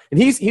 you're not.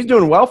 And he's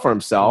doing well for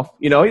himself.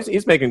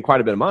 He's making quite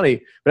a bit of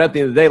money. But at the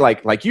end of the day,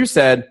 like you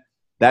said,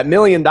 that $1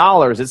 million,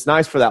 it's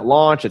nice for that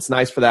launch. It's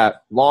nice for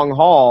that long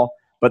haul.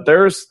 But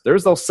there's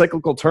those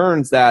cyclical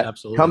turns that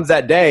comes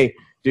that day,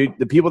 dude.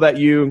 The people that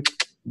you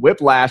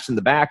whiplashed in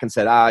the back and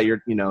said,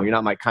 you're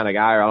not my kind of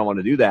guy, or I don't want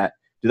to do that.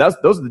 Dude,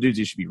 those are the dudes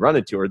you should be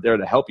running to, or they're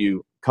there to help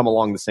you come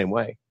along the same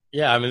way.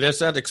 Yeah, I mean, there's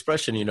that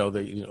expression, all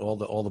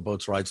the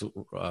boats rise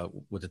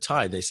with the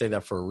tide. They say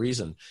that for a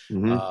reason.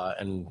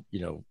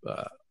 Mm-hmm.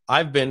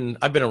 I've been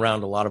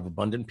around a lot of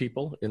abundant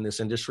people in this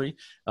industry.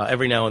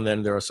 Every now and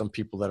then there are some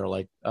people that are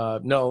like,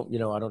 no,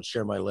 I don't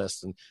share my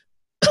list. And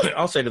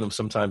I'll say to them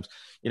sometimes,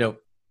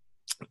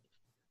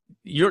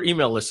 your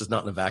email list is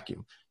not in a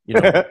vacuum.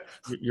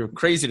 You're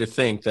crazy to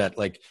think that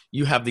like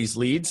you have these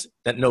leads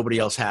that nobody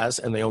else has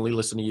and they only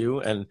listen to you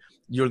and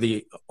you're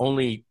the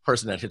only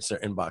person that hits their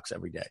inbox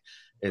every day.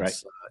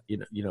 It's,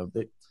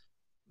 right.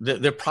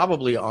 They're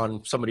probably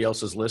on somebody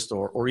else's list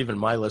or even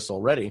my list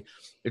already.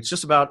 It's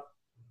just about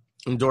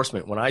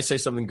endorsement. When I say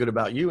something good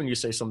about you and you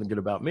say something good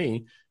about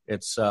me,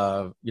 it's,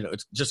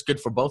 it's just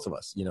good for both of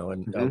us,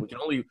 and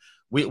mm-hmm.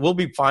 We'll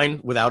be fine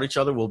without each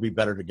other. We'll be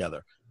better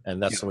together.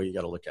 And that's the way you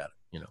got to look at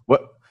it,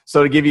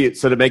 So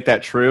to make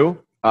that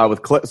true,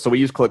 so we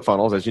use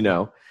ClickFunnels, as you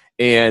know,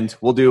 and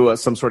we'll do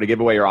some sort of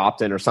giveaway or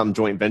opt-in or some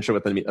joint venture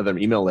with another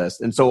email list.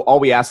 And so all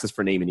we ask is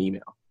for name and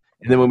email.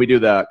 And then when we do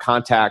the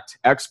contact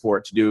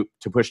export to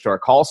push to our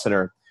call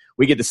center,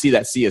 we get to see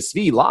that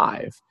CSV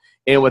live.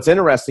 And what's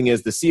interesting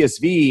is the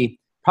CSV,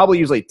 probably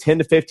usually 10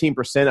 to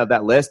 15% of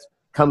that list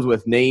comes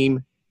with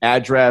name,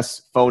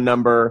 address, phone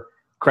number,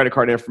 credit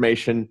card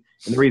information.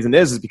 And the reason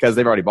is because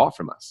they've already bought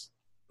from us.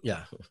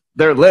 Yeah.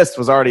 Their list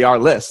was already our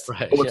list.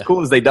 Right, but what's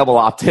cool is they double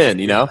opt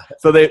in,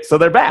 so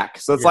they're back.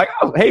 So it's like,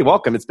 oh, hey,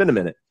 welcome. It's been a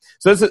minute.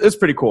 So it's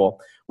pretty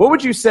cool. What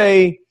would you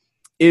say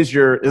this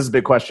is a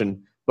big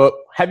question, but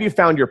have you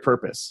found your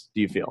purpose?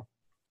 Do you feel?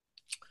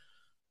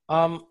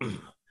 I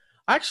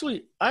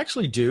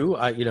actually do.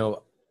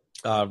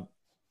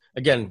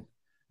 Again,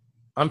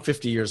 I'm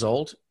 50 years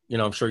old.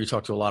 I'm sure you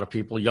talk to a lot of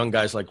people, young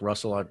guys like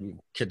Russell.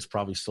 Kid's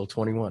probably still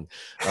 21.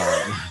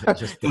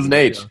 Just an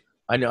age.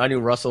 I knew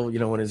Russell,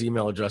 when his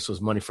email address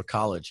was money for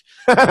college.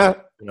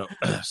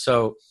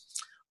 So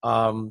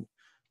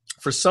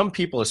for some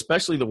people,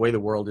 especially the way the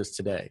world is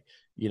today,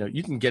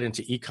 you can get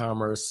into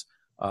e-commerce.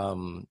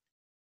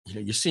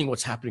 You're seeing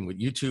what's happening with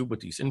YouTube,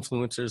 with these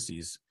influencers,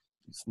 these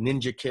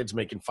ninja kids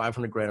making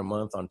 $500,000 a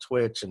month on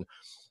Twitch. And,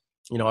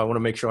 I want to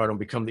make sure I don't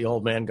become the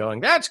old man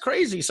going, that's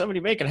crazy. Somebody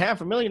making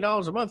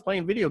 $500,000 a month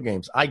playing video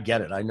games. I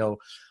get it. I know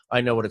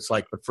what it's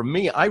like. But for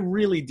me, I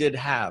really did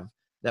have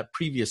that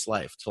previous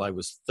life till I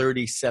was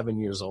 37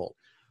 years old,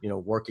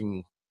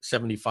 working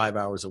 75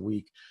 hours a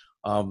week.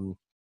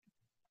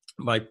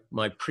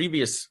 My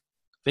previous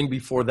thing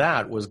before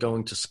that was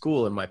going to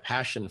school and my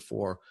passion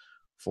for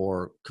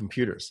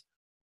computers.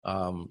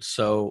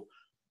 So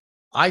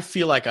I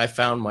feel like I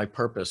found my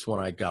purpose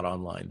when I got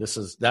online.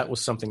 That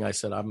was something I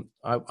said,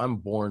 I'm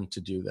born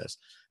to do this.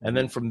 And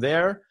then from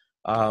there,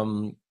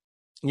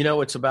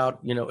 it's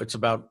about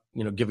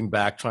giving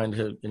back, trying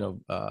to,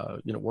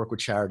 work with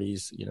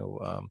charities.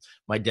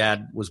 My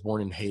dad was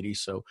born in Haiti,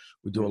 so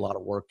we do a lot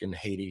of work in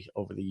Haiti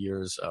over the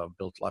years,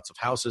 built lots of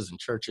houses and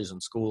churches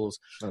and schools.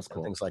 That's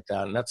cool. And things like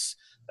that. And that's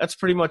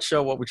pretty much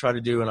what we try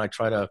to do. And I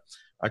try to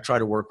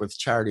work with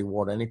Charity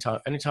Award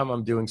anytime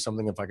I'm doing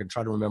something. If I can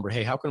try to remember,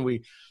 hey, how can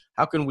we,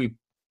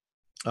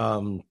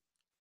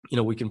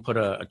 we can put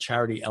a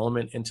charity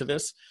element into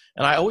this.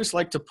 And I always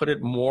like to put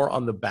it more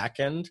on the back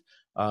end.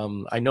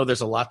 I know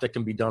there's a lot that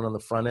can be done on the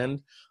front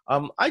end.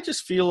 I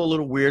just feel a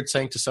little weird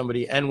saying to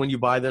somebody, and when you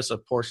buy this, a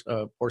portion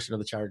of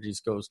the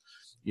charities goes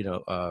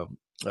to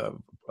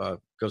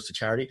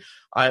charity.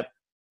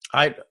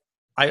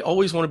 I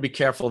always want to be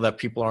careful that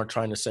people aren't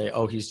trying to say,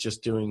 oh, he's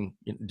just doing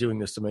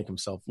this to make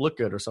himself look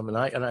good or something.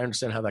 And I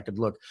understand how that could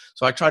look.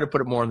 So I try to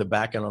put it more on the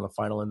back end, on the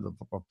final end of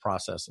the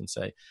process, and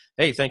say,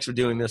 hey, thanks for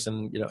doing this.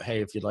 And,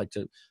 hey, if you'd like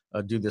to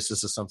do this,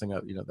 this is something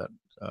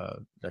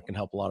that can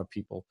help a lot of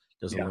people.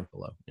 There's a link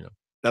below,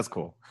 That's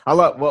cool.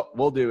 What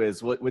we'll do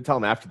is we'll tell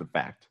them after the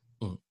fact.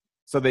 Mm-hmm.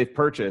 So they've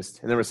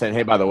purchased and then we're saying,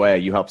 hey, by the way,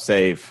 you helped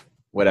save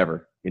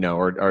whatever,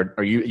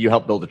 or you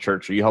helped build a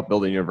church, or you helped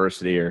build a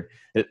university, or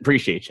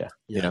appreciate you,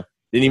 Didn't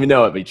even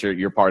know it, but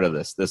you're part of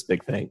this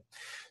big thing.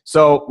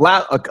 So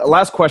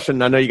last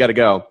question. I know you got to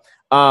go.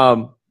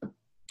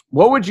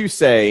 What would you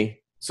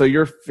say? So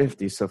you're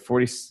 50, so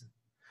 40.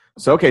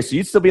 So, okay. So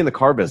you'd still be in the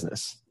car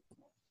business,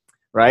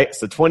 right?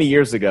 So 20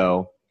 years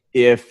ago,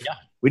 if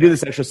we do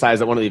this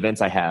exercise at one of the events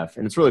I have,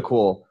 and it's really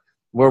cool,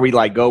 where we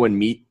go and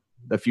meet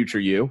the future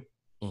you,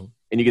 and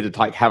you get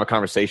to have a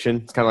conversation.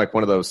 It's kind of like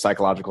one of those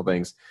psychological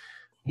things.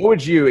 What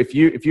would you, if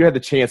you had the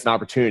chance and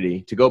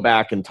opportunity to go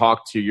back and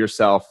talk to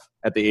yourself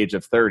at the age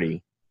of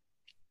 30,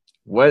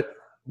 what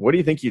do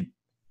you think you'd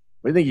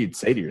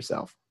say to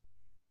yourself?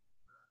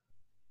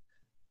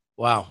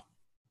 Wow.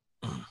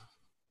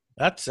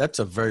 That's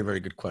a very,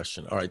 very good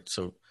question. All right.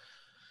 So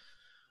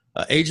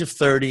age of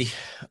 30,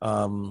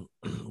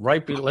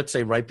 let's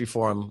say right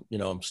before I'm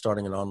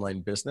starting an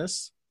online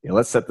business. Yeah.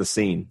 Let's set the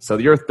scene. So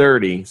you're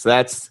 30. So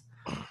that's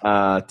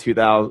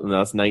 2000.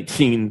 That's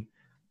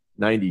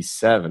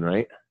 1997,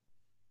 right?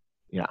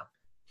 Yeah.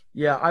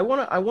 Yeah, I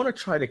want to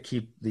try to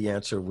keep the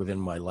answer within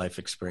my life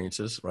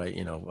experiences, right?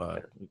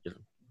 On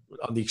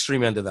the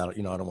extreme end of that, I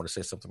don't want to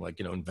say something like,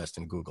 invest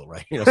in Google,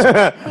 right?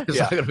 It's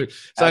not going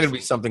to be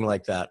something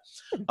like that.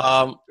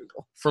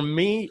 For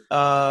me,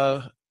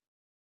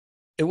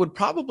 it would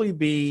probably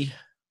be,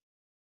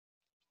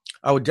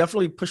 I would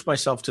definitely push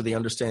myself to the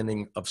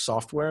understanding of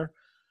software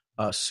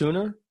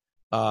sooner,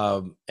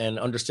 and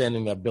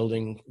understanding that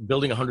building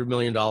 $100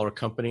 million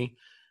company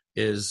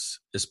is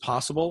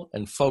possible,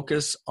 and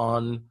focus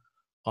on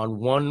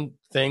one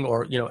thing,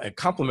 or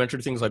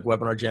complementary things like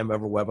Webinar Jam,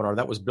 EverWebinar.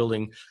 That was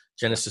building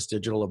Genesis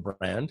Digital, a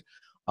brand.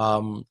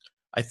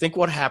 I think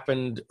what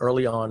happened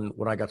early on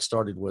when I got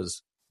started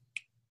was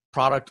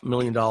product $1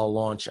 million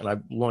launch, and I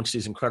launched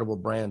these incredible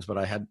brands, but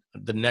I had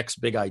the next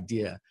big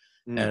idea,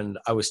 and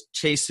I was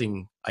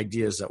chasing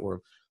ideas that were $1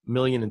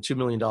 million and $2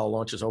 million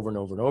launches over and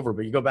over and over.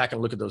 But you go back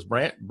and look at those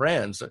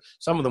brands,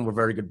 some of them were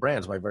very good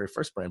brands. My very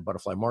first brand,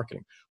 Butterfly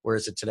Marketing. Where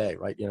is it today,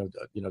 right?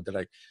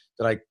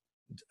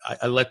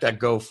 I let that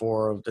go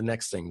for the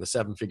next thing, the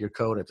 7-figure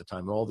code at the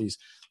time, all these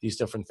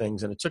different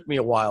things. And it took me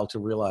a while to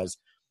realize,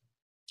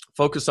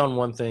 focus on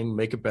one thing,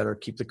 make it better,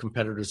 keep the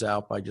competitors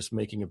out by just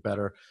making it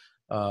better.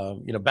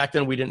 Back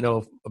then we didn't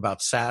know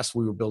about SaaS.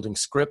 We were building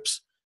scripts,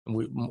 and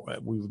we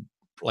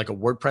like a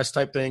WordPress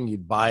type thing.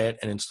 You'd buy it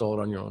and install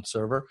it on your own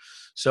server.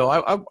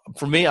 So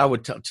for me, I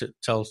would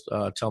tell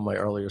my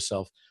earlier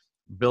self,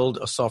 build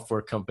a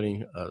software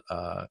company.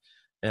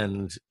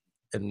 And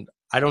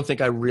I don't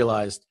think I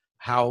realized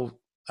how,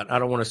 I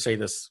don't want to say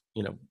this,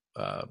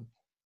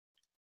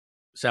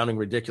 sounding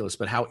ridiculous,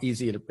 but how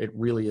easy it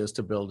really is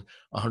to build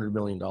 $100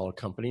 million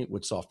company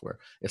with software.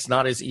 It's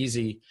not as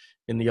easy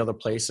in the other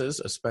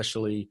places,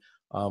 especially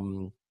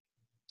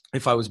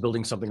if I was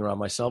building something around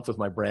myself with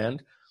my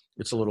brand.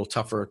 It's a little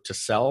tougher to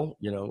sell,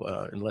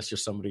 unless you're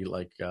somebody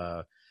like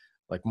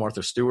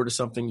Martha Stewart or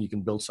something. You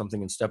can build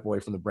something and step away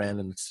from the brand,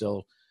 and it's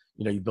still,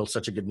 you build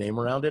such a good name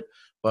around it.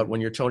 But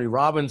when you're Tony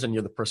Robbins and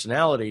you're the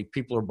personality,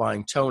 people are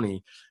buying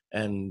Tony,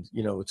 and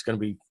it's going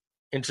to be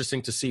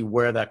interesting to see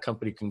where that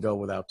company can go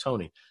without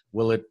Tony.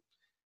 Will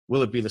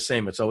will it be the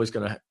same? It's always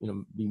going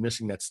to, be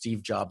missing that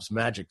Steve Jobs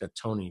magic, that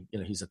Tony,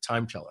 he's a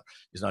time teller.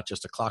 He's not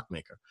just a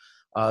clockmaker.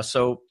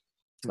 So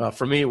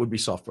for me, it would be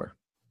software.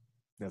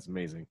 That's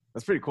amazing.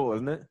 That's pretty cool,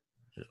 isn't it?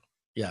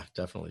 Yeah,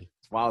 definitely.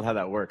 It's wild how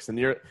that works. And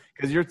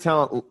you're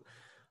telling,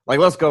 like,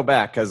 let's go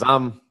back, because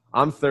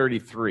I'm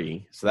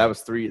 33. So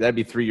that'd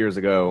be 3 years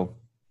ago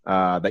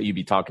that you'd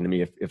be talking to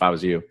me if I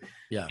was you.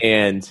 Yeah.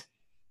 And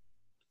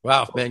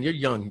wow, man, you're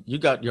young. You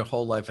got your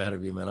whole life ahead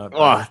of you, man.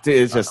 Dude,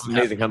 it's just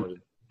amazing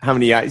how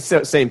many years.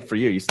 Same for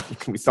you.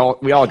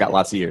 We all got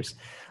lots of years.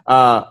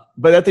 But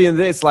at the end of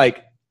the day, it's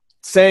like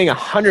saying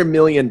 $100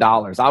 million.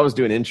 I was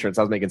doing insurance.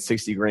 I was making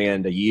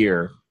 $60,000 a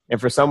year. And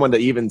for someone to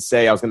even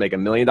say I was going to make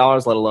 $1 million,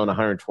 let alone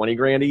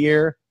 $120,000 a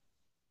year,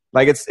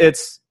 like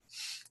it's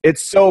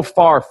so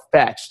far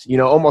fetched,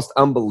 almost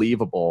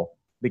unbelievable,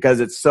 because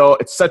it's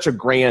such a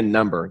grand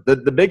number.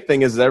 The big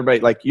thing is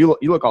everybody, like you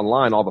look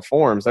online, all the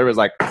forums, everybody's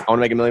like, I want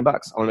to make $1 million. I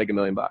want to make $1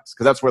 million, because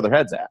that's where their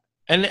head's at.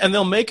 And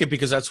they'll make it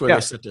because that's where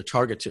they set their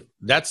target to.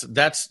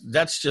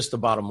 That's just the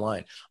bottom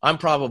line. I'm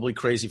probably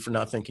crazy for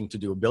not thinking to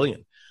do $1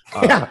 billion.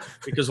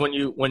 Because when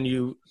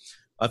you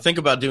think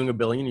about doing $1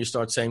 billion, you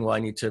start saying, well, I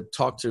need to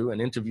talk to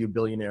and interview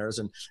billionaires.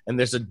 And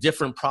there's a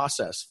different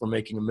process for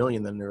making $1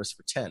 million than there is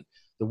for 10.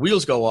 The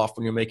wheels go off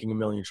when you're making $1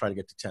 million, you try to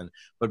get to 10.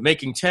 But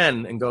making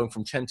 10 and going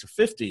from 10 to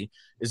 50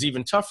 is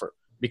even tougher,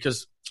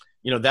 because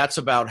that's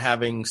about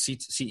having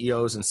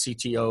CEOs and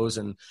CTOs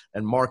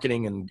and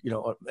marketing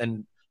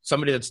and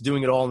somebody that's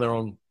doing it all in their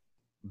own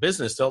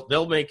business.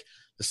 They'll make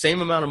the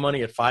same amount of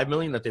money at 5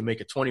 million that they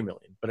make at 20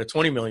 million. But at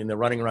 20 million, they're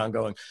running around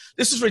going,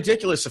 this is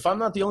ridiculous. If I'm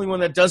not the only one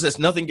that does this,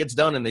 nothing gets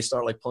done. And they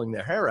start like pulling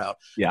their hair out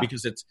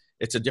because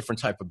it's a different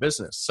type of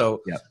business.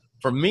 So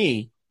for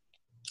me,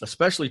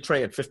 especially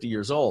Trey at 50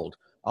 years old,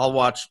 I'll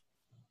watch,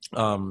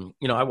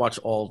 I watch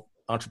all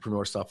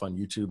entrepreneur stuff on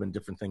YouTube and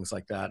different things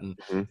like that. And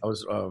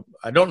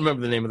I don't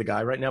remember the name of the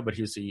guy right now, but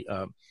he's the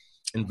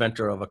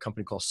inventor of a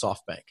company called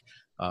SoftBank.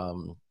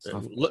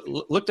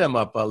 Look them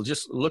up.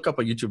 Just look up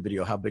a YouTube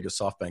video. How big is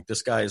SoftBank?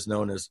 This guy is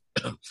known as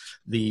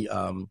the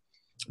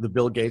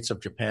Bill Gates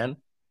of Japan.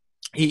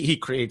 He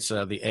creates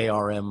the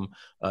ARM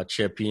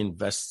chip. He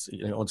invests,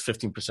 owns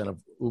 15%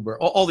 of Uber.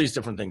 All these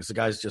different things. The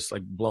guy's just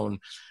like blown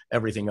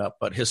everything up.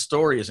 But his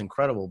story is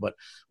incredible. But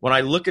when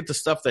I look at the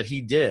stuff that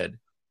he did,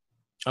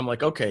 I'm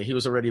like, okay, he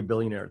was already a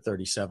billionaire at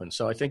 37.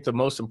 So I think the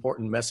most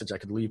important message I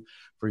could leave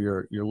for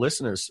your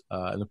listeners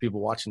and the people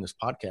watching this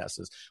podcast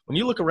is, when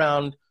you look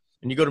around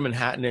and you go to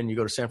Manhattan and you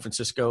go to San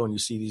Francisco and you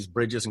see these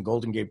bridges and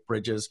Golden Gate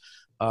bridges,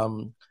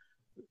 and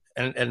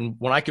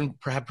when I can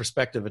have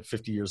perspective at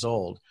 50 years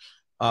old,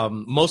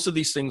 most of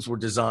these things were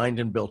designed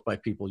and built by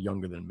people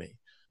younger than me.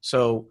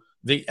 So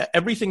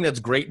everything that's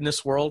great in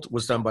this world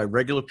was done by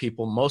regular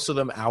people, most of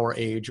them our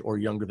age or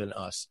younger than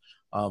us.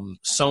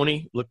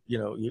 Sony,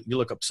 you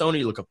look up Sony,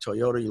 you look up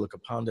Toyota, you look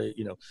up Honda,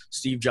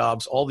 Steve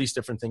Jobs, all these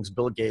different things,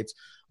 Bill Gates.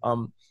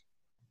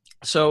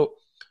 So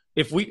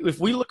if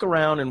we look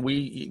around and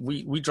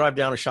we drive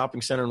down a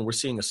shopping center and we're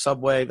seeing a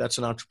Subway, that's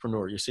an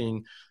entrepreneur. You're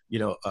seeing,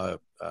 what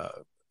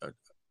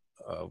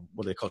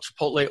do they call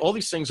Chipotle? All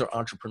these things are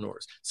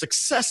entrepreneurs.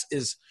 Success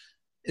is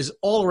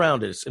all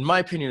around it. In my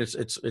opinion,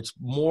 it's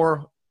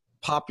more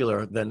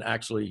popular than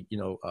actually,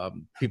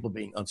 people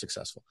being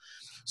unsuccessful.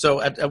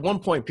 So at one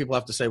point, people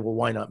have to say, well,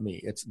 why not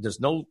me? There's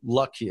no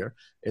luck here.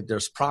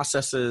 There's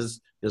processes,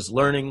 there's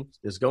learning,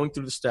 there's going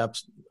through the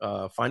steps,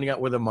 finding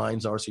out where the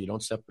mines are so you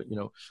don't step,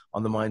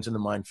 on the mines in the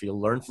minefield.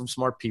 Learn from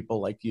smart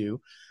people like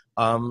you,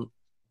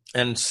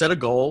 and set a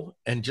goal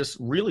and just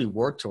really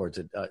work towards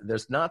it.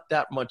 There's not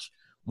that much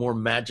more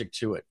magic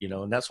to it,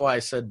 and that's why I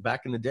said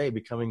back in the day,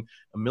 becoming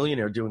a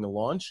millionaire doing a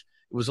launch,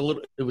 it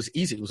was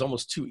easy. It was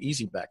almost too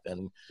easy back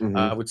then.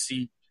 I would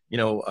see, a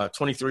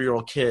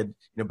 23-year-old kid,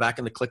 back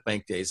in the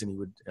ClickBank days,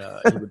 and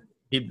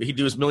he'd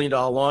do his $1 million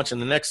launch.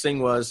 And the next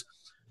thing was,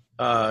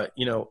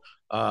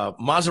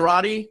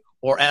 Maserati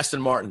or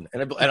Aston Martin.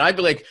 And I'd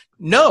be like,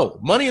 no,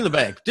 money in the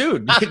bank,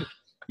 dude.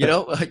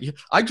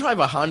 I drive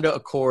a Honda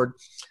Accord,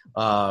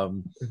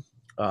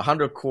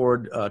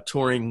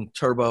 touring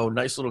turbo,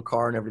 nice little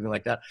car and everything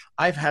like that.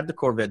 I've had the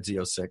Corvette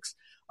Z06.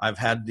 I've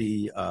had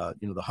the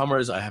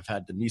Hummers. I have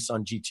had the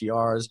Nissan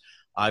GTRs.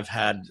 I've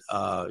had,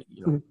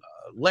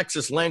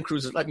 Lexus Land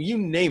Cruisers, you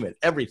name it,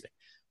 everything.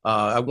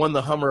 I won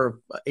the Hummer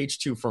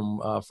H2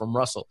 from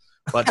Russell.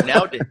 But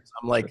nowadays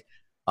I'm like,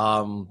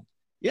 I'll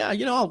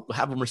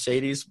have a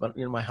Mercedes, but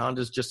my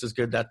Honda's just as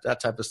good.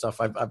 That type of stuff.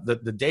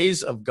 The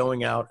days of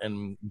going out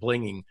and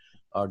blinging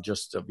are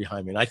just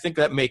behind me. And I think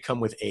that may come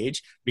with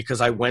age,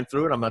 because I went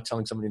through it. I'm not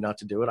telling somebody not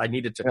to do it. I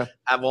needed to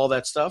have all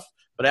that stuff.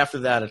 But after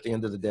that, at the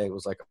end of the day, it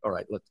was like, all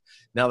right, look,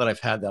 now that I've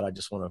had that, I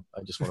just want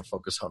to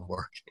focus on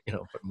work,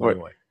 put money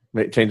away.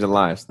 Changing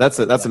lives. That's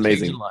amazing.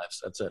 Changing lives.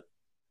 That's it.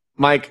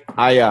 Mike,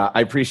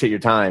 I appreciate your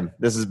time.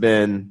 This has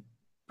been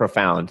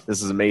profound.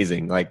 This is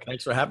amazing.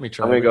 Thanks for having me,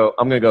 Trey. I'm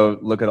gonna go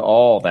look at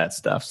all that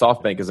stuff.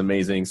 SoftBank is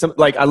amazing.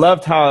 I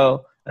loved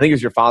how, I think it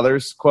was your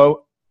father's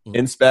quote,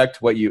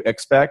 inspect what you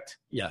expect.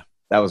 Yeah.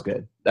 That was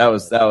good. That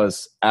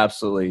was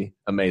absolutely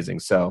amazing.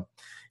 So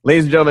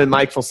Ladies and gentlemen,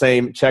 Mike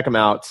Filsaime, check him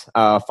out.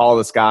 Follow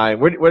this guy.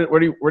 Where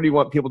do you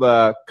want people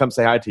to come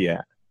say hi to you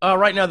at?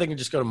 Right now, they can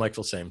just go to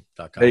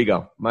MikeFilsaime.com. There you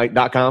go.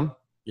 Mike.com?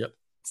 Yep.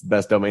 It's the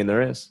best domain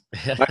there is.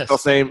 Mike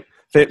Filsaime,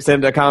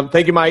 Filsaime.com.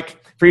 Thank you, Mike.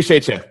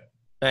 Appreciate you.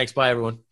 Thanks. Bye, everyone.